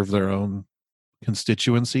preserve their own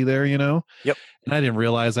constituency there, Yep. And I didn't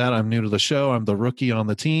realize that. I'm new to the show. I'm the rookie on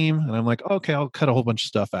the team. And I'm like, okay, I'll cut a whole bunch of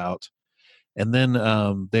stuff out. And then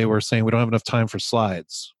they were saying, we don't have enough time for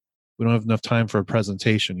slides. We don't have enough time for a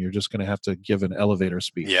presentation. You're just going to have to give an elevator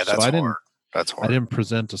speech. Yeah, that's hard. That's hard. I didn't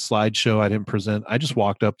present a slideshow. I just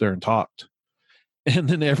walked up there and talked. And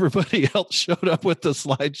then everybody else showed up with the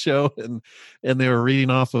slideshow and they were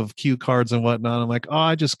reading off of cue cards and whatnot. I'm like, oh,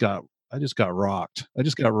 I just got rocked. I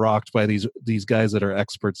just got rocked by these guys that are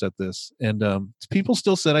experts at this. And people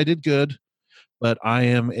still said I did good, but I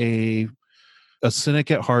am a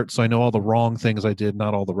cynic at heart, so I know all the wrong things I did,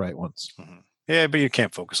 not all the right ones. Mm-hmm. Yeah, but you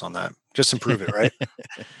can't focus on that. Just improve it, right?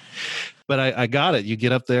 But I got it. You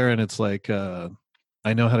get up there and it's like,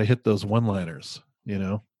 I know how to hit those one-liners,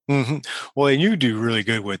 Mm-hmm. Well, and you do really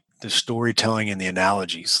good with the storytelling and the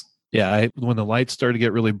analogies. Yeah, when the lights started to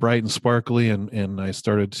get really bright and sparkly and I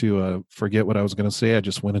started to forget what I was going to say, I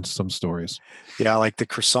just went into some stories. Yeah, like the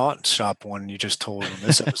croissant shop one you just told in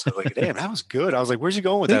this episode. Like, damn, that was good. I was like, where's he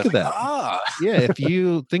going with Think that? of that. Yeah, if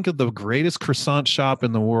you think of the greatest croissant shop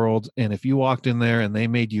in the world, and if you walked in there and they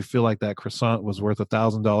made you feel like that croissant was worth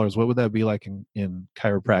 $1,000, what would that be like in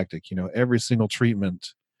chiropractic? Every single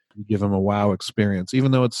treatment, you give them a wow experience,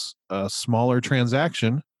 even though it's a smaller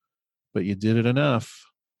transaction, but you did it enough.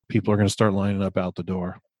 People are going to start lining up out the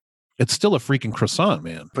door. It's still a freaking croissant,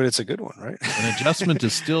 man. But it's a good one, right? An adjustment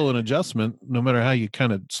is still an adjustment, no matter how you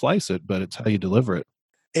kind of slice it, but it's how you deliver it.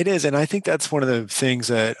 It is. And I think that's one of the things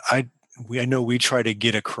that I know we try to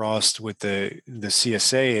get across with the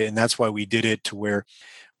CSA, and that's why we did it to where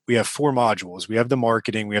we have 4 modules. We have the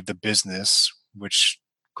marketing, we have the business, which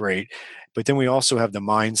great. But then we also have the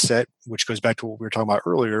mindset, which goes back to what we were talking about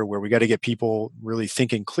earlier, where we got to get people really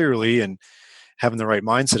thinking clearly and having the right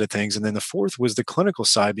mindset of things. And then the 4th was the clinical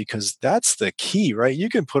side, because that's the key, right? You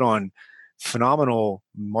can put on phenomenal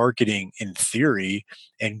marketing in theory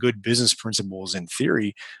and good business principles in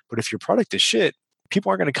theory, but if your product is shit, people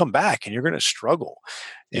aren't going to come back and you're going to struggle.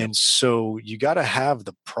 Yeah. And so you got to have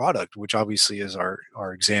the product, which obviously is our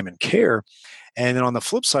exam and care. And then on the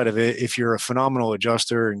flip side of it, if you're a phenomenal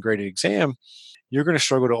adjuster and great at exam, you're going to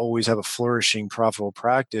struggle to always have a flourishing, profitable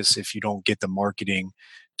practice if you don't get the marketing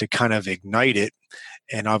to kind of ignite it,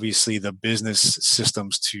 and obviously the business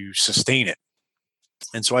systems to sustain it.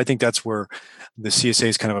 And so I think that's where the CSA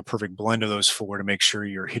is kind of a perfect blend of those 4 to make sure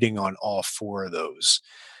you're hitting on all 4 of those.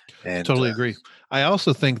 And totally agree. I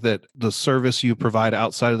also think that the service you provide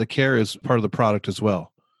outside of the care is part of the product as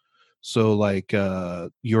well. So like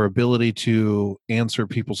your ability to answer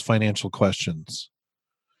people's financial questions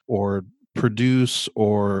or produce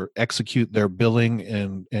or execute their billing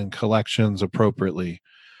and collections appropriately,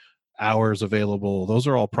 hours available, those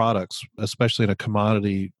are all products, especially in a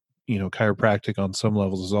commodity. Chiropractic on some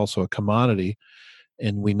levels is also a commodity.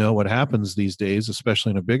 And we know what happens these days,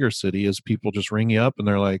 especially in a bigger city, is people just ring you up and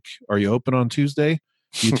they're like, are you open on Tuesday?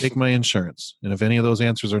 Do you take my insurance? And if any of those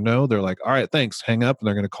answers are no, they're like, all right, thanks, hang up, and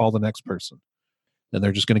they're going to call the next person. And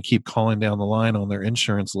they're just going to keep calling down the line on their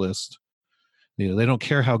insurance list. They don't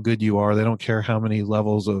care how good you are. They don't care how many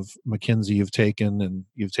levels of McKinsey you've taken, and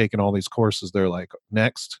you've taken all these courses. They're like,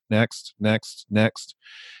 next, next, next, next.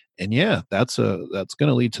 And yeah, that's going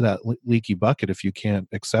to lead to that leaky bucket if you can't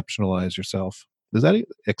exceptionalize yourself. Does that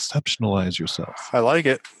exceptionalize yourself? I like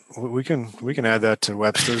it. We can add that to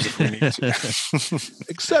Webster's if we need to.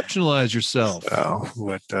 Exceptionalize yourself.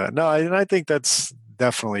 No, and I think that's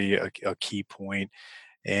definitely a key point.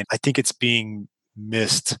 And I think it's being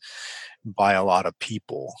missed by a lot of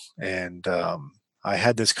people. And I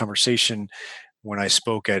had this conversation when I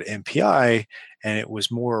spoke at MPI, and it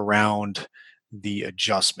was more around the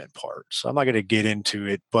adjustment part. So I'm not going to get into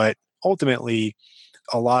it, but ultimately,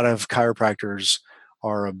 a lot of chiropractors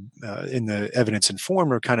are in the evidence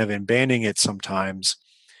informed, are kind of abandoning it sometimes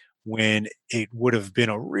when it would have been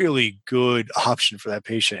a really good option for that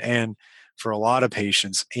patient and for a lot of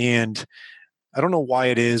patients. And I don't know why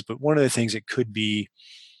it is, but one of the things it could be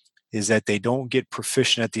is that they don't get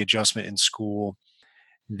proficient at the adjustment in school.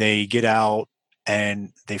 They get out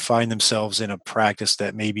and they find themselves in a practice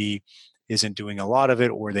that maybe isn't doing a lot of it,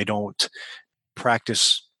 or they don't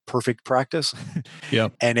practice perfect practice. Yeah.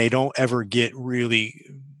 And they don't ever get really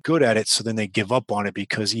good at it. So then they give up on it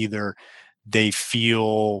because either they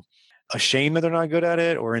feel ashamed that they're not good at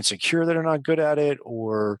it, or insecure that they're not good at it,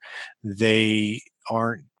 or they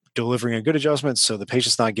aren't delivering a good adjustment. So the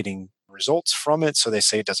patient's not getting results from it. So they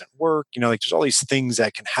say it doesn't work. Like there's all these things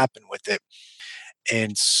that can happen with it.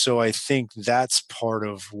 And so I think that's part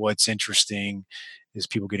of what's interesting is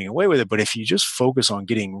people getting away with it. But if you just focus on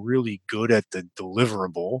getting really good at the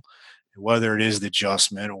deliverable, whether it is the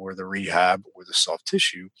adjustment or the rehab or the soft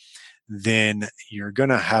tissue, then you're going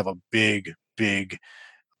to have a big,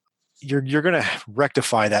 you're going to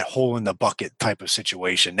rectify that hole in the bucket type of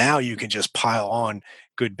situation. Now you can just pile on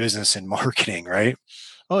good business and marketing, right?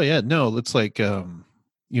 Oh yeah, no, it's like,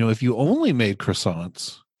 if you only made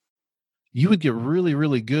croissants, you would get really,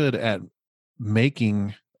 really good at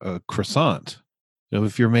making a croissant.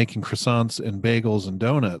 If you're making croissants and bagels and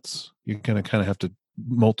donuts, you're going to kind of have to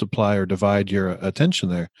multiply or divide your attention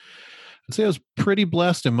there. I'd say I was pretty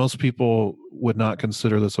blessed, and most people would not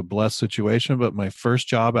consider this a blessed situation, but my first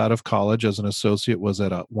job out of college as an associate was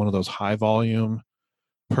at one of those high volume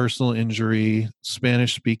personal injury,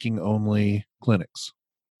 Spanish speaking only clinics.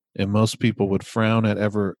 And most people would frown at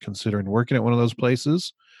ever considering working at one of those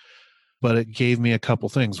places. But it gave me a couple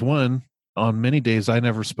things. One, on many days, I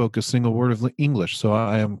never spoke a single word of English. So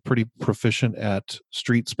I am pretty proficient at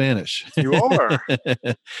street Spanish. You are.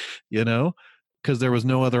 Because there was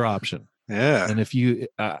no other option. Yeah. And if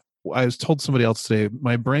I was told somebody else today,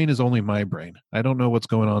 my brain is only my brain. I don't know what's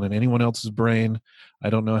going on in anyone else's brain.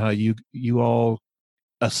 I don't know how you all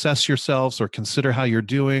assess yourselves or consider how you're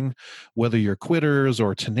doing, whether you're quitters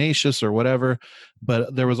or tenacious or whatever.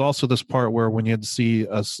 But there was also this part where when you had to see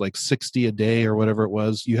us like 60 a day or whatever it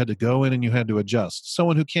was, you had to go in and you had to adjust.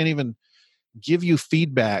 Someone who can't even give you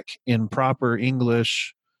feedback in proper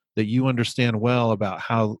English that you understand well about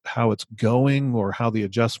how it's going or how the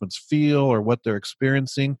adjustments feel or what they're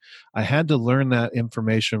experiencing. I had to learn that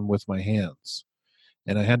information with my hands.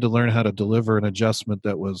 And I had to learn how to deliver an adjustment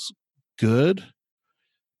that was good,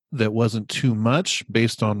 that wasn't too much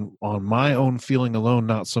based on my own feeling alone,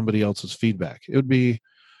 not somebody else's feedback. It would be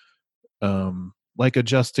like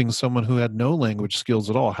adjusting someone who had no language skills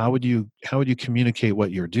at all. How would you communicate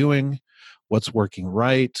what you're doing, what's working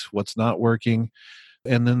right, what's not working?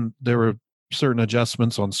 And then there were certain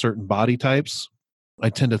adjustments on certain body types. I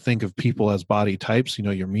tend to think of people as body types,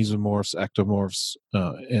 your mesomorphs, ectomorphs,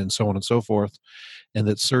 and so on and so forth, and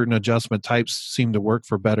that certain adjustment types seem to work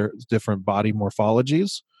for different body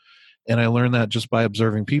morphologies. And I learned that just by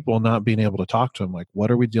observing people, not being able to talk to them. Like, what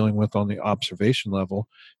are we dealing with on the observation level?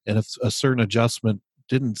 And if a certain adjustment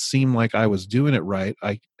didn't seem like I was doing it right,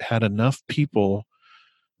 I had enough people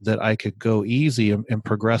that I could go easy and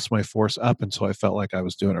progress my force up until I felt like I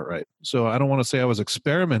was doing it right. So I don't want to say I was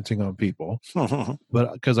experimenting on people,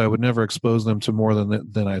 but because I would never expose them to more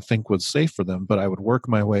than I think was safe for them. But I would work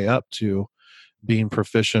my way up to being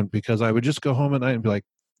proficient, because I would just go home at night and be like,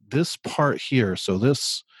 this part here, so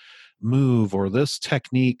this move or this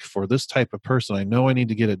technique for this type of person, I know I need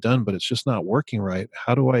to get it done, but it's just not working right.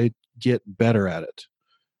 How do I get better at it?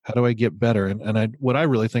 How do I get better? And what I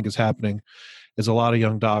really think is happening is a lot of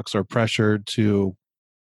young docs are pressured to,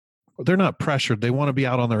 they're not pressured, they want to be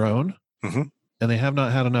out on their own, and they have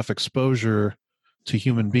not had enough exposure to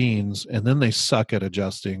human beings, and then they suck at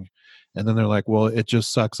adjusting, and then they're like, well, it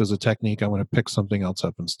just sucks as a technique, I want to pick something else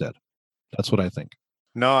up instead. That's what I think.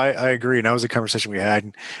 No, I agree. And that was a conversation we had.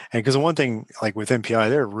 And because the one thing, like with MPI,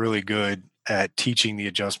 they're really good at teaching the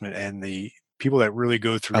adjustment, and the people that really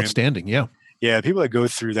go through outstanding. Yeah. People that go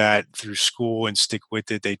through that through school and stick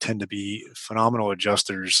with it, they tend to be phenomenal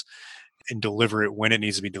adjusters and deliver it when it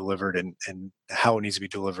needs to be delivered and how it needs to be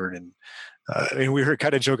delivered. And we were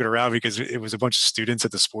kind of joking around because it was a bunch of students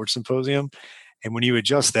at the sports symposium. And when you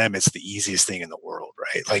adjust them, it's the easiest thing in the world,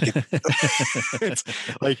 right? Like, it's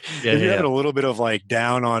like if you're having a little bit of like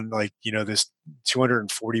down on like, this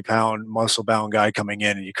 240-pound muscle-bound guy coming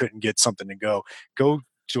in and you couldn't get something to go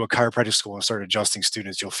to a chiropractic school and start adjusting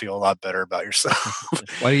students. You'll feel a lot better about yourself.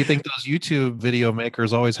 Why do you think those YouTube video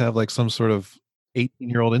makers always have like some sort of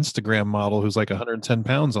 18-year-old Instagram model who's like 110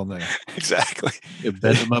 pounds on there? Exactly. It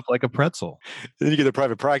bends them up like a pretzel. Then you get the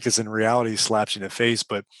private practice and reality slaps you in the face.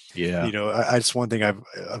 But yeah, I just, one thing I've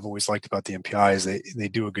always liked about the MPI is they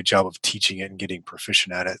do a good job of teaching it and getting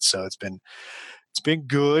proficient at it. So it's been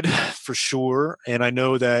good for sure. And I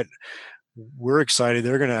know that we're excited.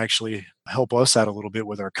 They're going to actually help us out a little bit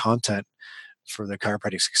with our content for the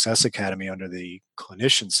Chiropractic Success Academy under the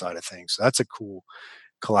clinician side of things. So that's a cool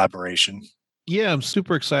collaboration. Yeah, I'm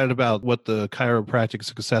super excited about what the Chiropractic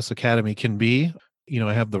Success Academy can be.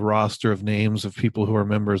 I have the roster of names of people who are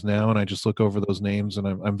members now, and I just look over those names, and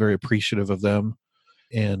I'm very appreciative of them.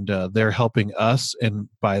 And they're helping us, and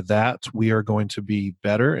by that, we are going to be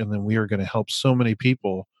better, and then we are going to help so many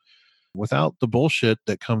people without the bullshit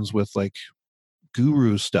that comes with like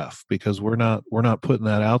guru stuff because we're not putting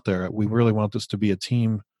that out there. We really want this to be a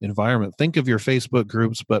team environment. Think of your Facebook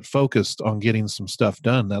groups, but focused on getting some stuff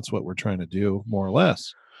done. That's what we're trying to do, more or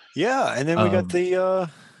less. Yeah, and then we got the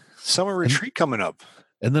summer retreat coming up.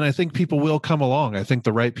 And then I think people will come along. I think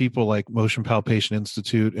the right people like Motion Palpation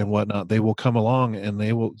Institute and whatnot, they will come along and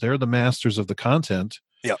they're the masters of the content.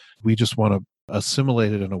 Yeah. We just want to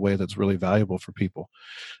assimilate it in a way that's really valuable for people.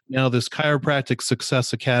 Now, this Chiropractic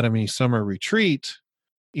Success Academy summer retreat,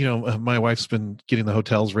 my wife's been getting the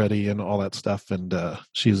hotels ready and all that stuff. And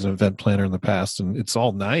she's an event planner in the past, and it's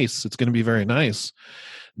all nice. It's going to be very nice.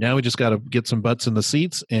 Now we just got to get some butts in the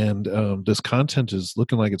seats, and this content is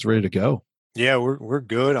looking like it's ready to go. Yeah, we're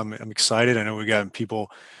good. I'm excited. I know we got people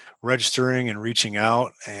registering and reaching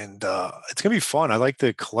out, and it's gonna be fun. I like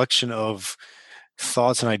the collection of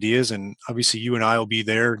thoughts and ideas, and obviously you and I will be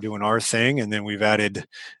there doing our thing, and then we've added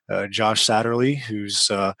Josh Satterley, who's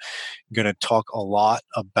going to talk a lot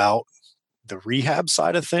about the rehab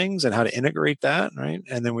side of things and how to integrate that, right?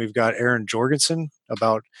 And then we've got Aaron Jorgensen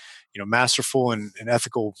about masterful and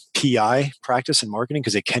ethical PI practice and marketing,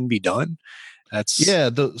 because it can be done.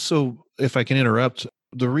 So if I can interrupt,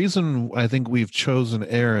 the reason I think we've chosen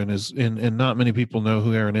Aaron is, and not many people know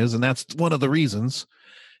who Aaron is, and that's one of the reasons,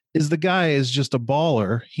 is the guy is just a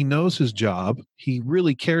baller. He knows his job. He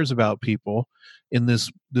really cares about people in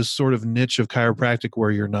this sort of niche of chiropractic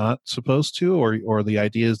where you're not supposed to, or the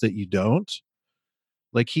idea is that you don't.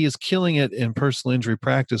 Like, he is killing it in personal injury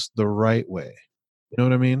practice the right way. You know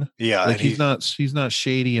what I mean? Yeah. Like, he's not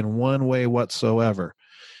shady in one way whatsoever.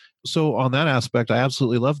 So on that aspect, I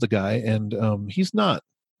absolutely love the guy, and he's not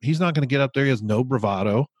going to get up there. He has no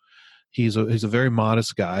bravado. He's a very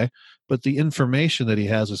modest guy, but the information that he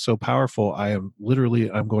has is so powerful. I'm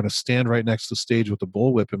going to stand right next to the stage with a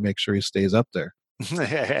bullwhip and make sure he stays up there.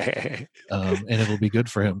 And it'll be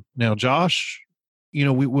good for him. Now, Josh,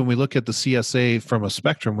 when we look at the CSA from a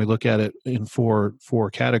spectrum, we look at it in four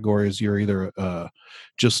categories. You're either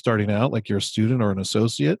just starting out, like you're a student or an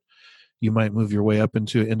associate. You might move your way up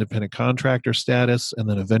into independent contractor status, and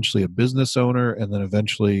then eventually a business owner, and then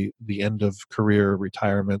eventually the end of career,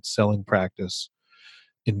 retirement, selling practice,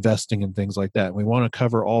 investing, and things like that. And we want to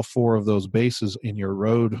cover all four of those bases in your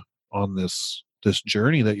road on this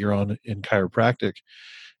journey that you're on in chiropractic.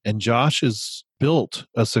 And Josh has built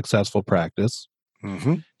a successful practice.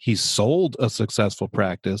 Mm-hmm. He's sold a successful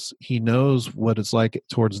practice. He knows what it's like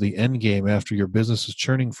towards the end game after your business is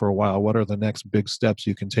churning for a while. What are the next big steps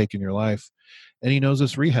you can take in your life? And he knows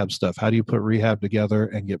this rehab stuff. How do you put rehab together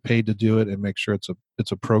and get paid to do it and make sure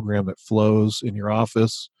it's a program that flows in your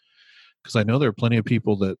office? Because I know there are plenty of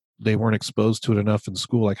people that they weren't exposed to it enough in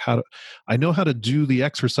school. Like, I know how to do the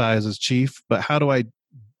exercises, Chief, but how do I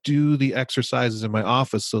do the exercises in my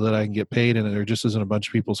office so that I can get paid and there just isn't a bunch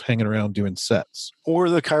of people hanging around doing sets? Or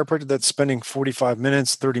the chiropractor that's spending 45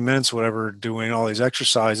 minutes, 30 minutes, whatever, doing all these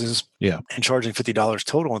exercises, and charging $50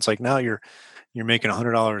 total. It's like, now you're making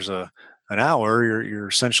 $100 an hour. You're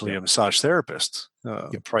essentially a massage therapist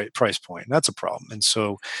price point. And that's a problem. And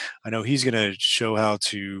so I know he's going to show how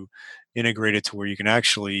to integrate it to where you can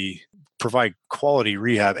actually provide quality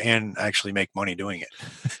rehab and actually make money doing it.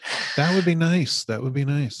 That would be nice.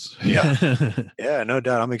 Yeah. Yeah, no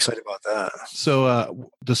doubt. I'm excited about that. So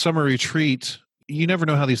the summer retreat, you never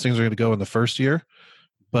know how these things are going to go in the first year,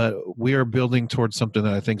 but we are building towards something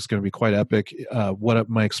that I think is going to be quite epic.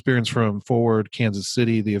 My experience from Forward Kansas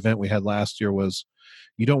City, the event we had last year, was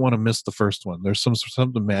you don't want to miss the first one. There's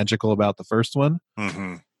something magical about the first one.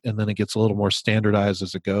 Mm-hmm. And then it gets a little more standardized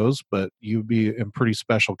as it goes, but you'd be in pretty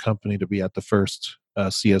special company to be at the first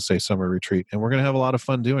CSA summer retreat. And we're going to have a lot of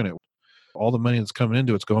fun doing it. All the money that's coming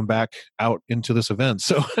into it's going back out into this event.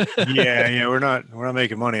 So yeah, we're not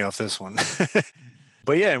making money off this one.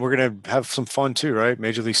 But yeah, and we're going to have some fun too, right?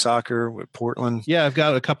 Major League Soccer with Portland. Yeah, I've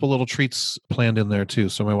got a couple little treats planned in there too.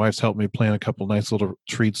 So my wife's helped me plan a couple nice little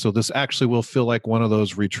treats. So this actually will feel like one of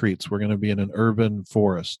those retreats. We're going to be in an urban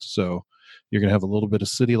forest. So you're going to have a little bit of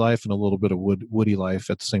city life and a little bit of woody life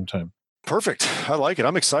at the same time. Perfect. I like it.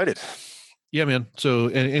 I'm excited. Yeah, man. So,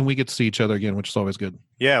 and we get to see each other again, which is always good.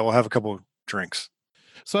 Yeah, we'll have a couple drinks.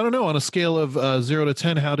 So I don't know, on a scale of 0 to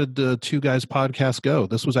 10, how did the Two Guys podcast go?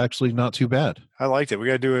 This was actually not too bad. I liked it. We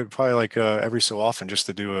got to do it probably like every so often just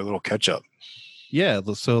to do a little catch up. Yeah.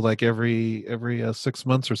 So like every 6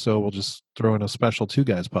 months or so, we'll just throw in a special Two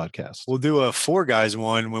Guys podcast. We'll do a Four Guys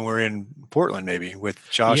one when we're in Portland, maybe with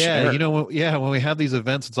Josh. Yeah. When we have these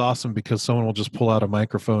events, it's awesome because someone will just pull out a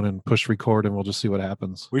microphone and push record and we'll just see what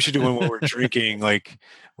happens. We should do one where we're drinking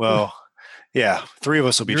yeah, three of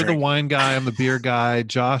us will be You're drinking. the wine guy. I'm the beer guy.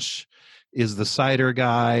 Josh is the cider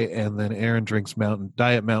guy, and then Aaron drinks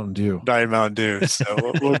Diet Mountain Dew. Diet Mountain Dew. So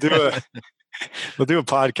we'll do a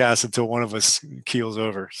podcast until one of us keels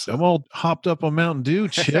over. So I'm all hopped up on Mountain Dew,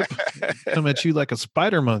 Chip. Come at you like a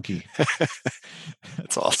spider monkey.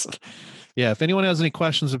 That's awesome. Yeah, if anyone has any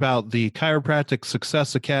questions about the Chiropractic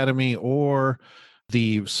Success Academy or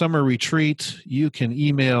the summer retreat, you can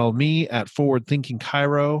email me at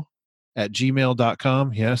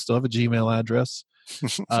forwardthinkingchiro@gmail.com. Yeah, I still have a Gmail address.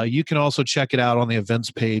 You can also check it out on the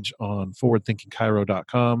events page on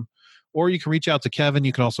forwardthinkingchiro.com, or you can reach out to Kevin.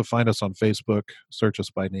 You can also find us on Facebook, search us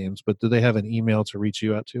by names. But do they have an email to reach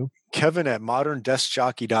you out to?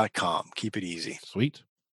 Kevin@moderndeskjockey.com. Keep it easy. Sweet.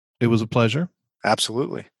 It was a pleasure.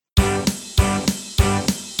 Absolutely.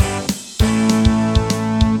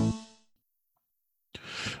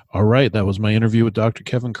 All right, that was my interview with Dr.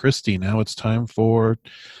 Kevin Christie. Now it's time for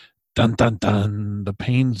dun dun dun, the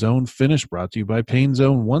Pain Zone Finish, brought to you by Pain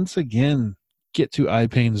Zone. Once again, get to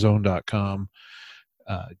ipainzone.com,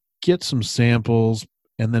 get some samples,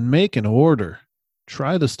 and then make an order.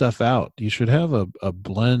 Try the stuff out. You should have a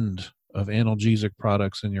blend of analgesic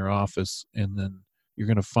products in your office, and then you're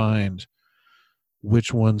going to find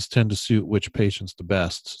which ones tend to suit which patients the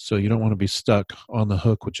best. So you don't want to be stuck on the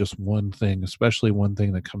hook with just one thing, especially one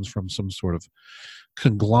thing that comes from some sort of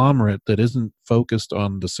conglomerate that isn't focused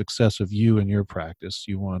on the success of you and your practice.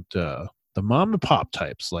 You want the mom and pop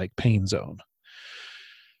types like Pain Zone.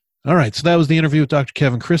 All right, so that was the interview with Dr.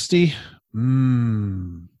 Kevin Christie.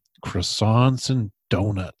 Croissants and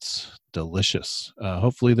donuts. Delicious.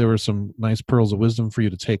 Hopefully there were some nice pearls of wisdom for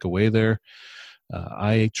you to take away there.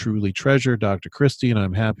 I truly treasure Dr. Christie, and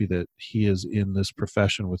I'm happy that he is in this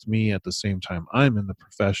profession with me at the same time I'm in the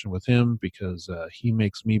profession with him, because he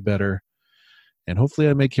makes me better, and hopefully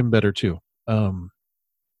I make him better too.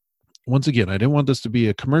 Once again, I didn't want this to be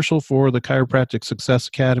a commercial for the Chiropractic Success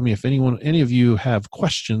Academy. If any of you have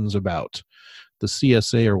questions about the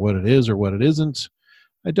CSA or what it is or what it isn't,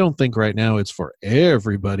 I don't think right now it's for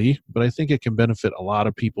everybody, but I think it can benefit a lot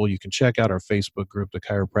of people. You can check out our Facebook group,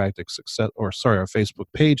 our Facebook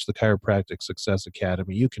page, the Chiropractic Success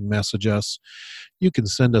Academy. You can message us. You can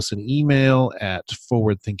send us an email at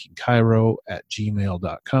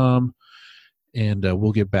forwardthinkingchiro@gmail.com, and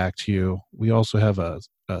we'll get back to you. We also have a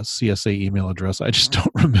CSA email address. I just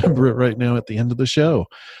don't remember it right now at the end of the show.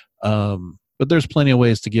 But there's plenty of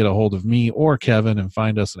ways to get a hold of me or Kevin and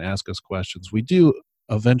find us and ask us questions. We do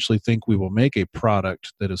eventually think we will make a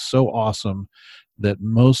product that is so awesome that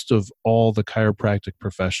most of all the chiropractic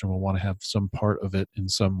profession will want to have some part of it in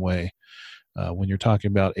some way. When you're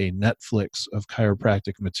talking about a Netflix of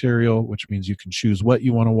chiropractic material, which means you can choose what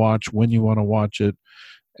you want to watch, when you want to watch it,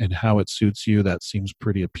 and how it suits you, that seems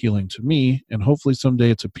pretty appealing to me. And hopefully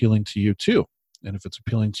someday it's appealing to you too. And if it's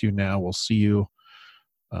appealing to you now, we'll see you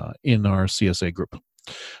in our CSA group.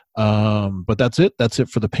 But that's it. That's it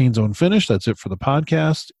for the Pain Zone Finish. That's it for the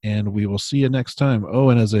podcast, and we will see you next time. Oh,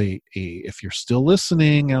 and as if you're still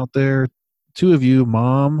listening out there, two of you,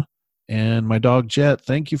 Mom and my dog Jet,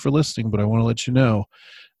 thank you for listening. But I want to let you know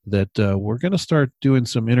that we're going to start doing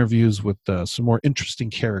some interviews with some more interesting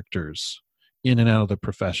characters in and out of the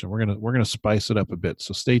profession. We're gonna spice it up a bit.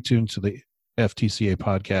 So stay tuned to the FTCA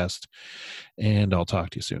podcast, and I'll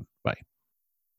talk to you soon. Bye.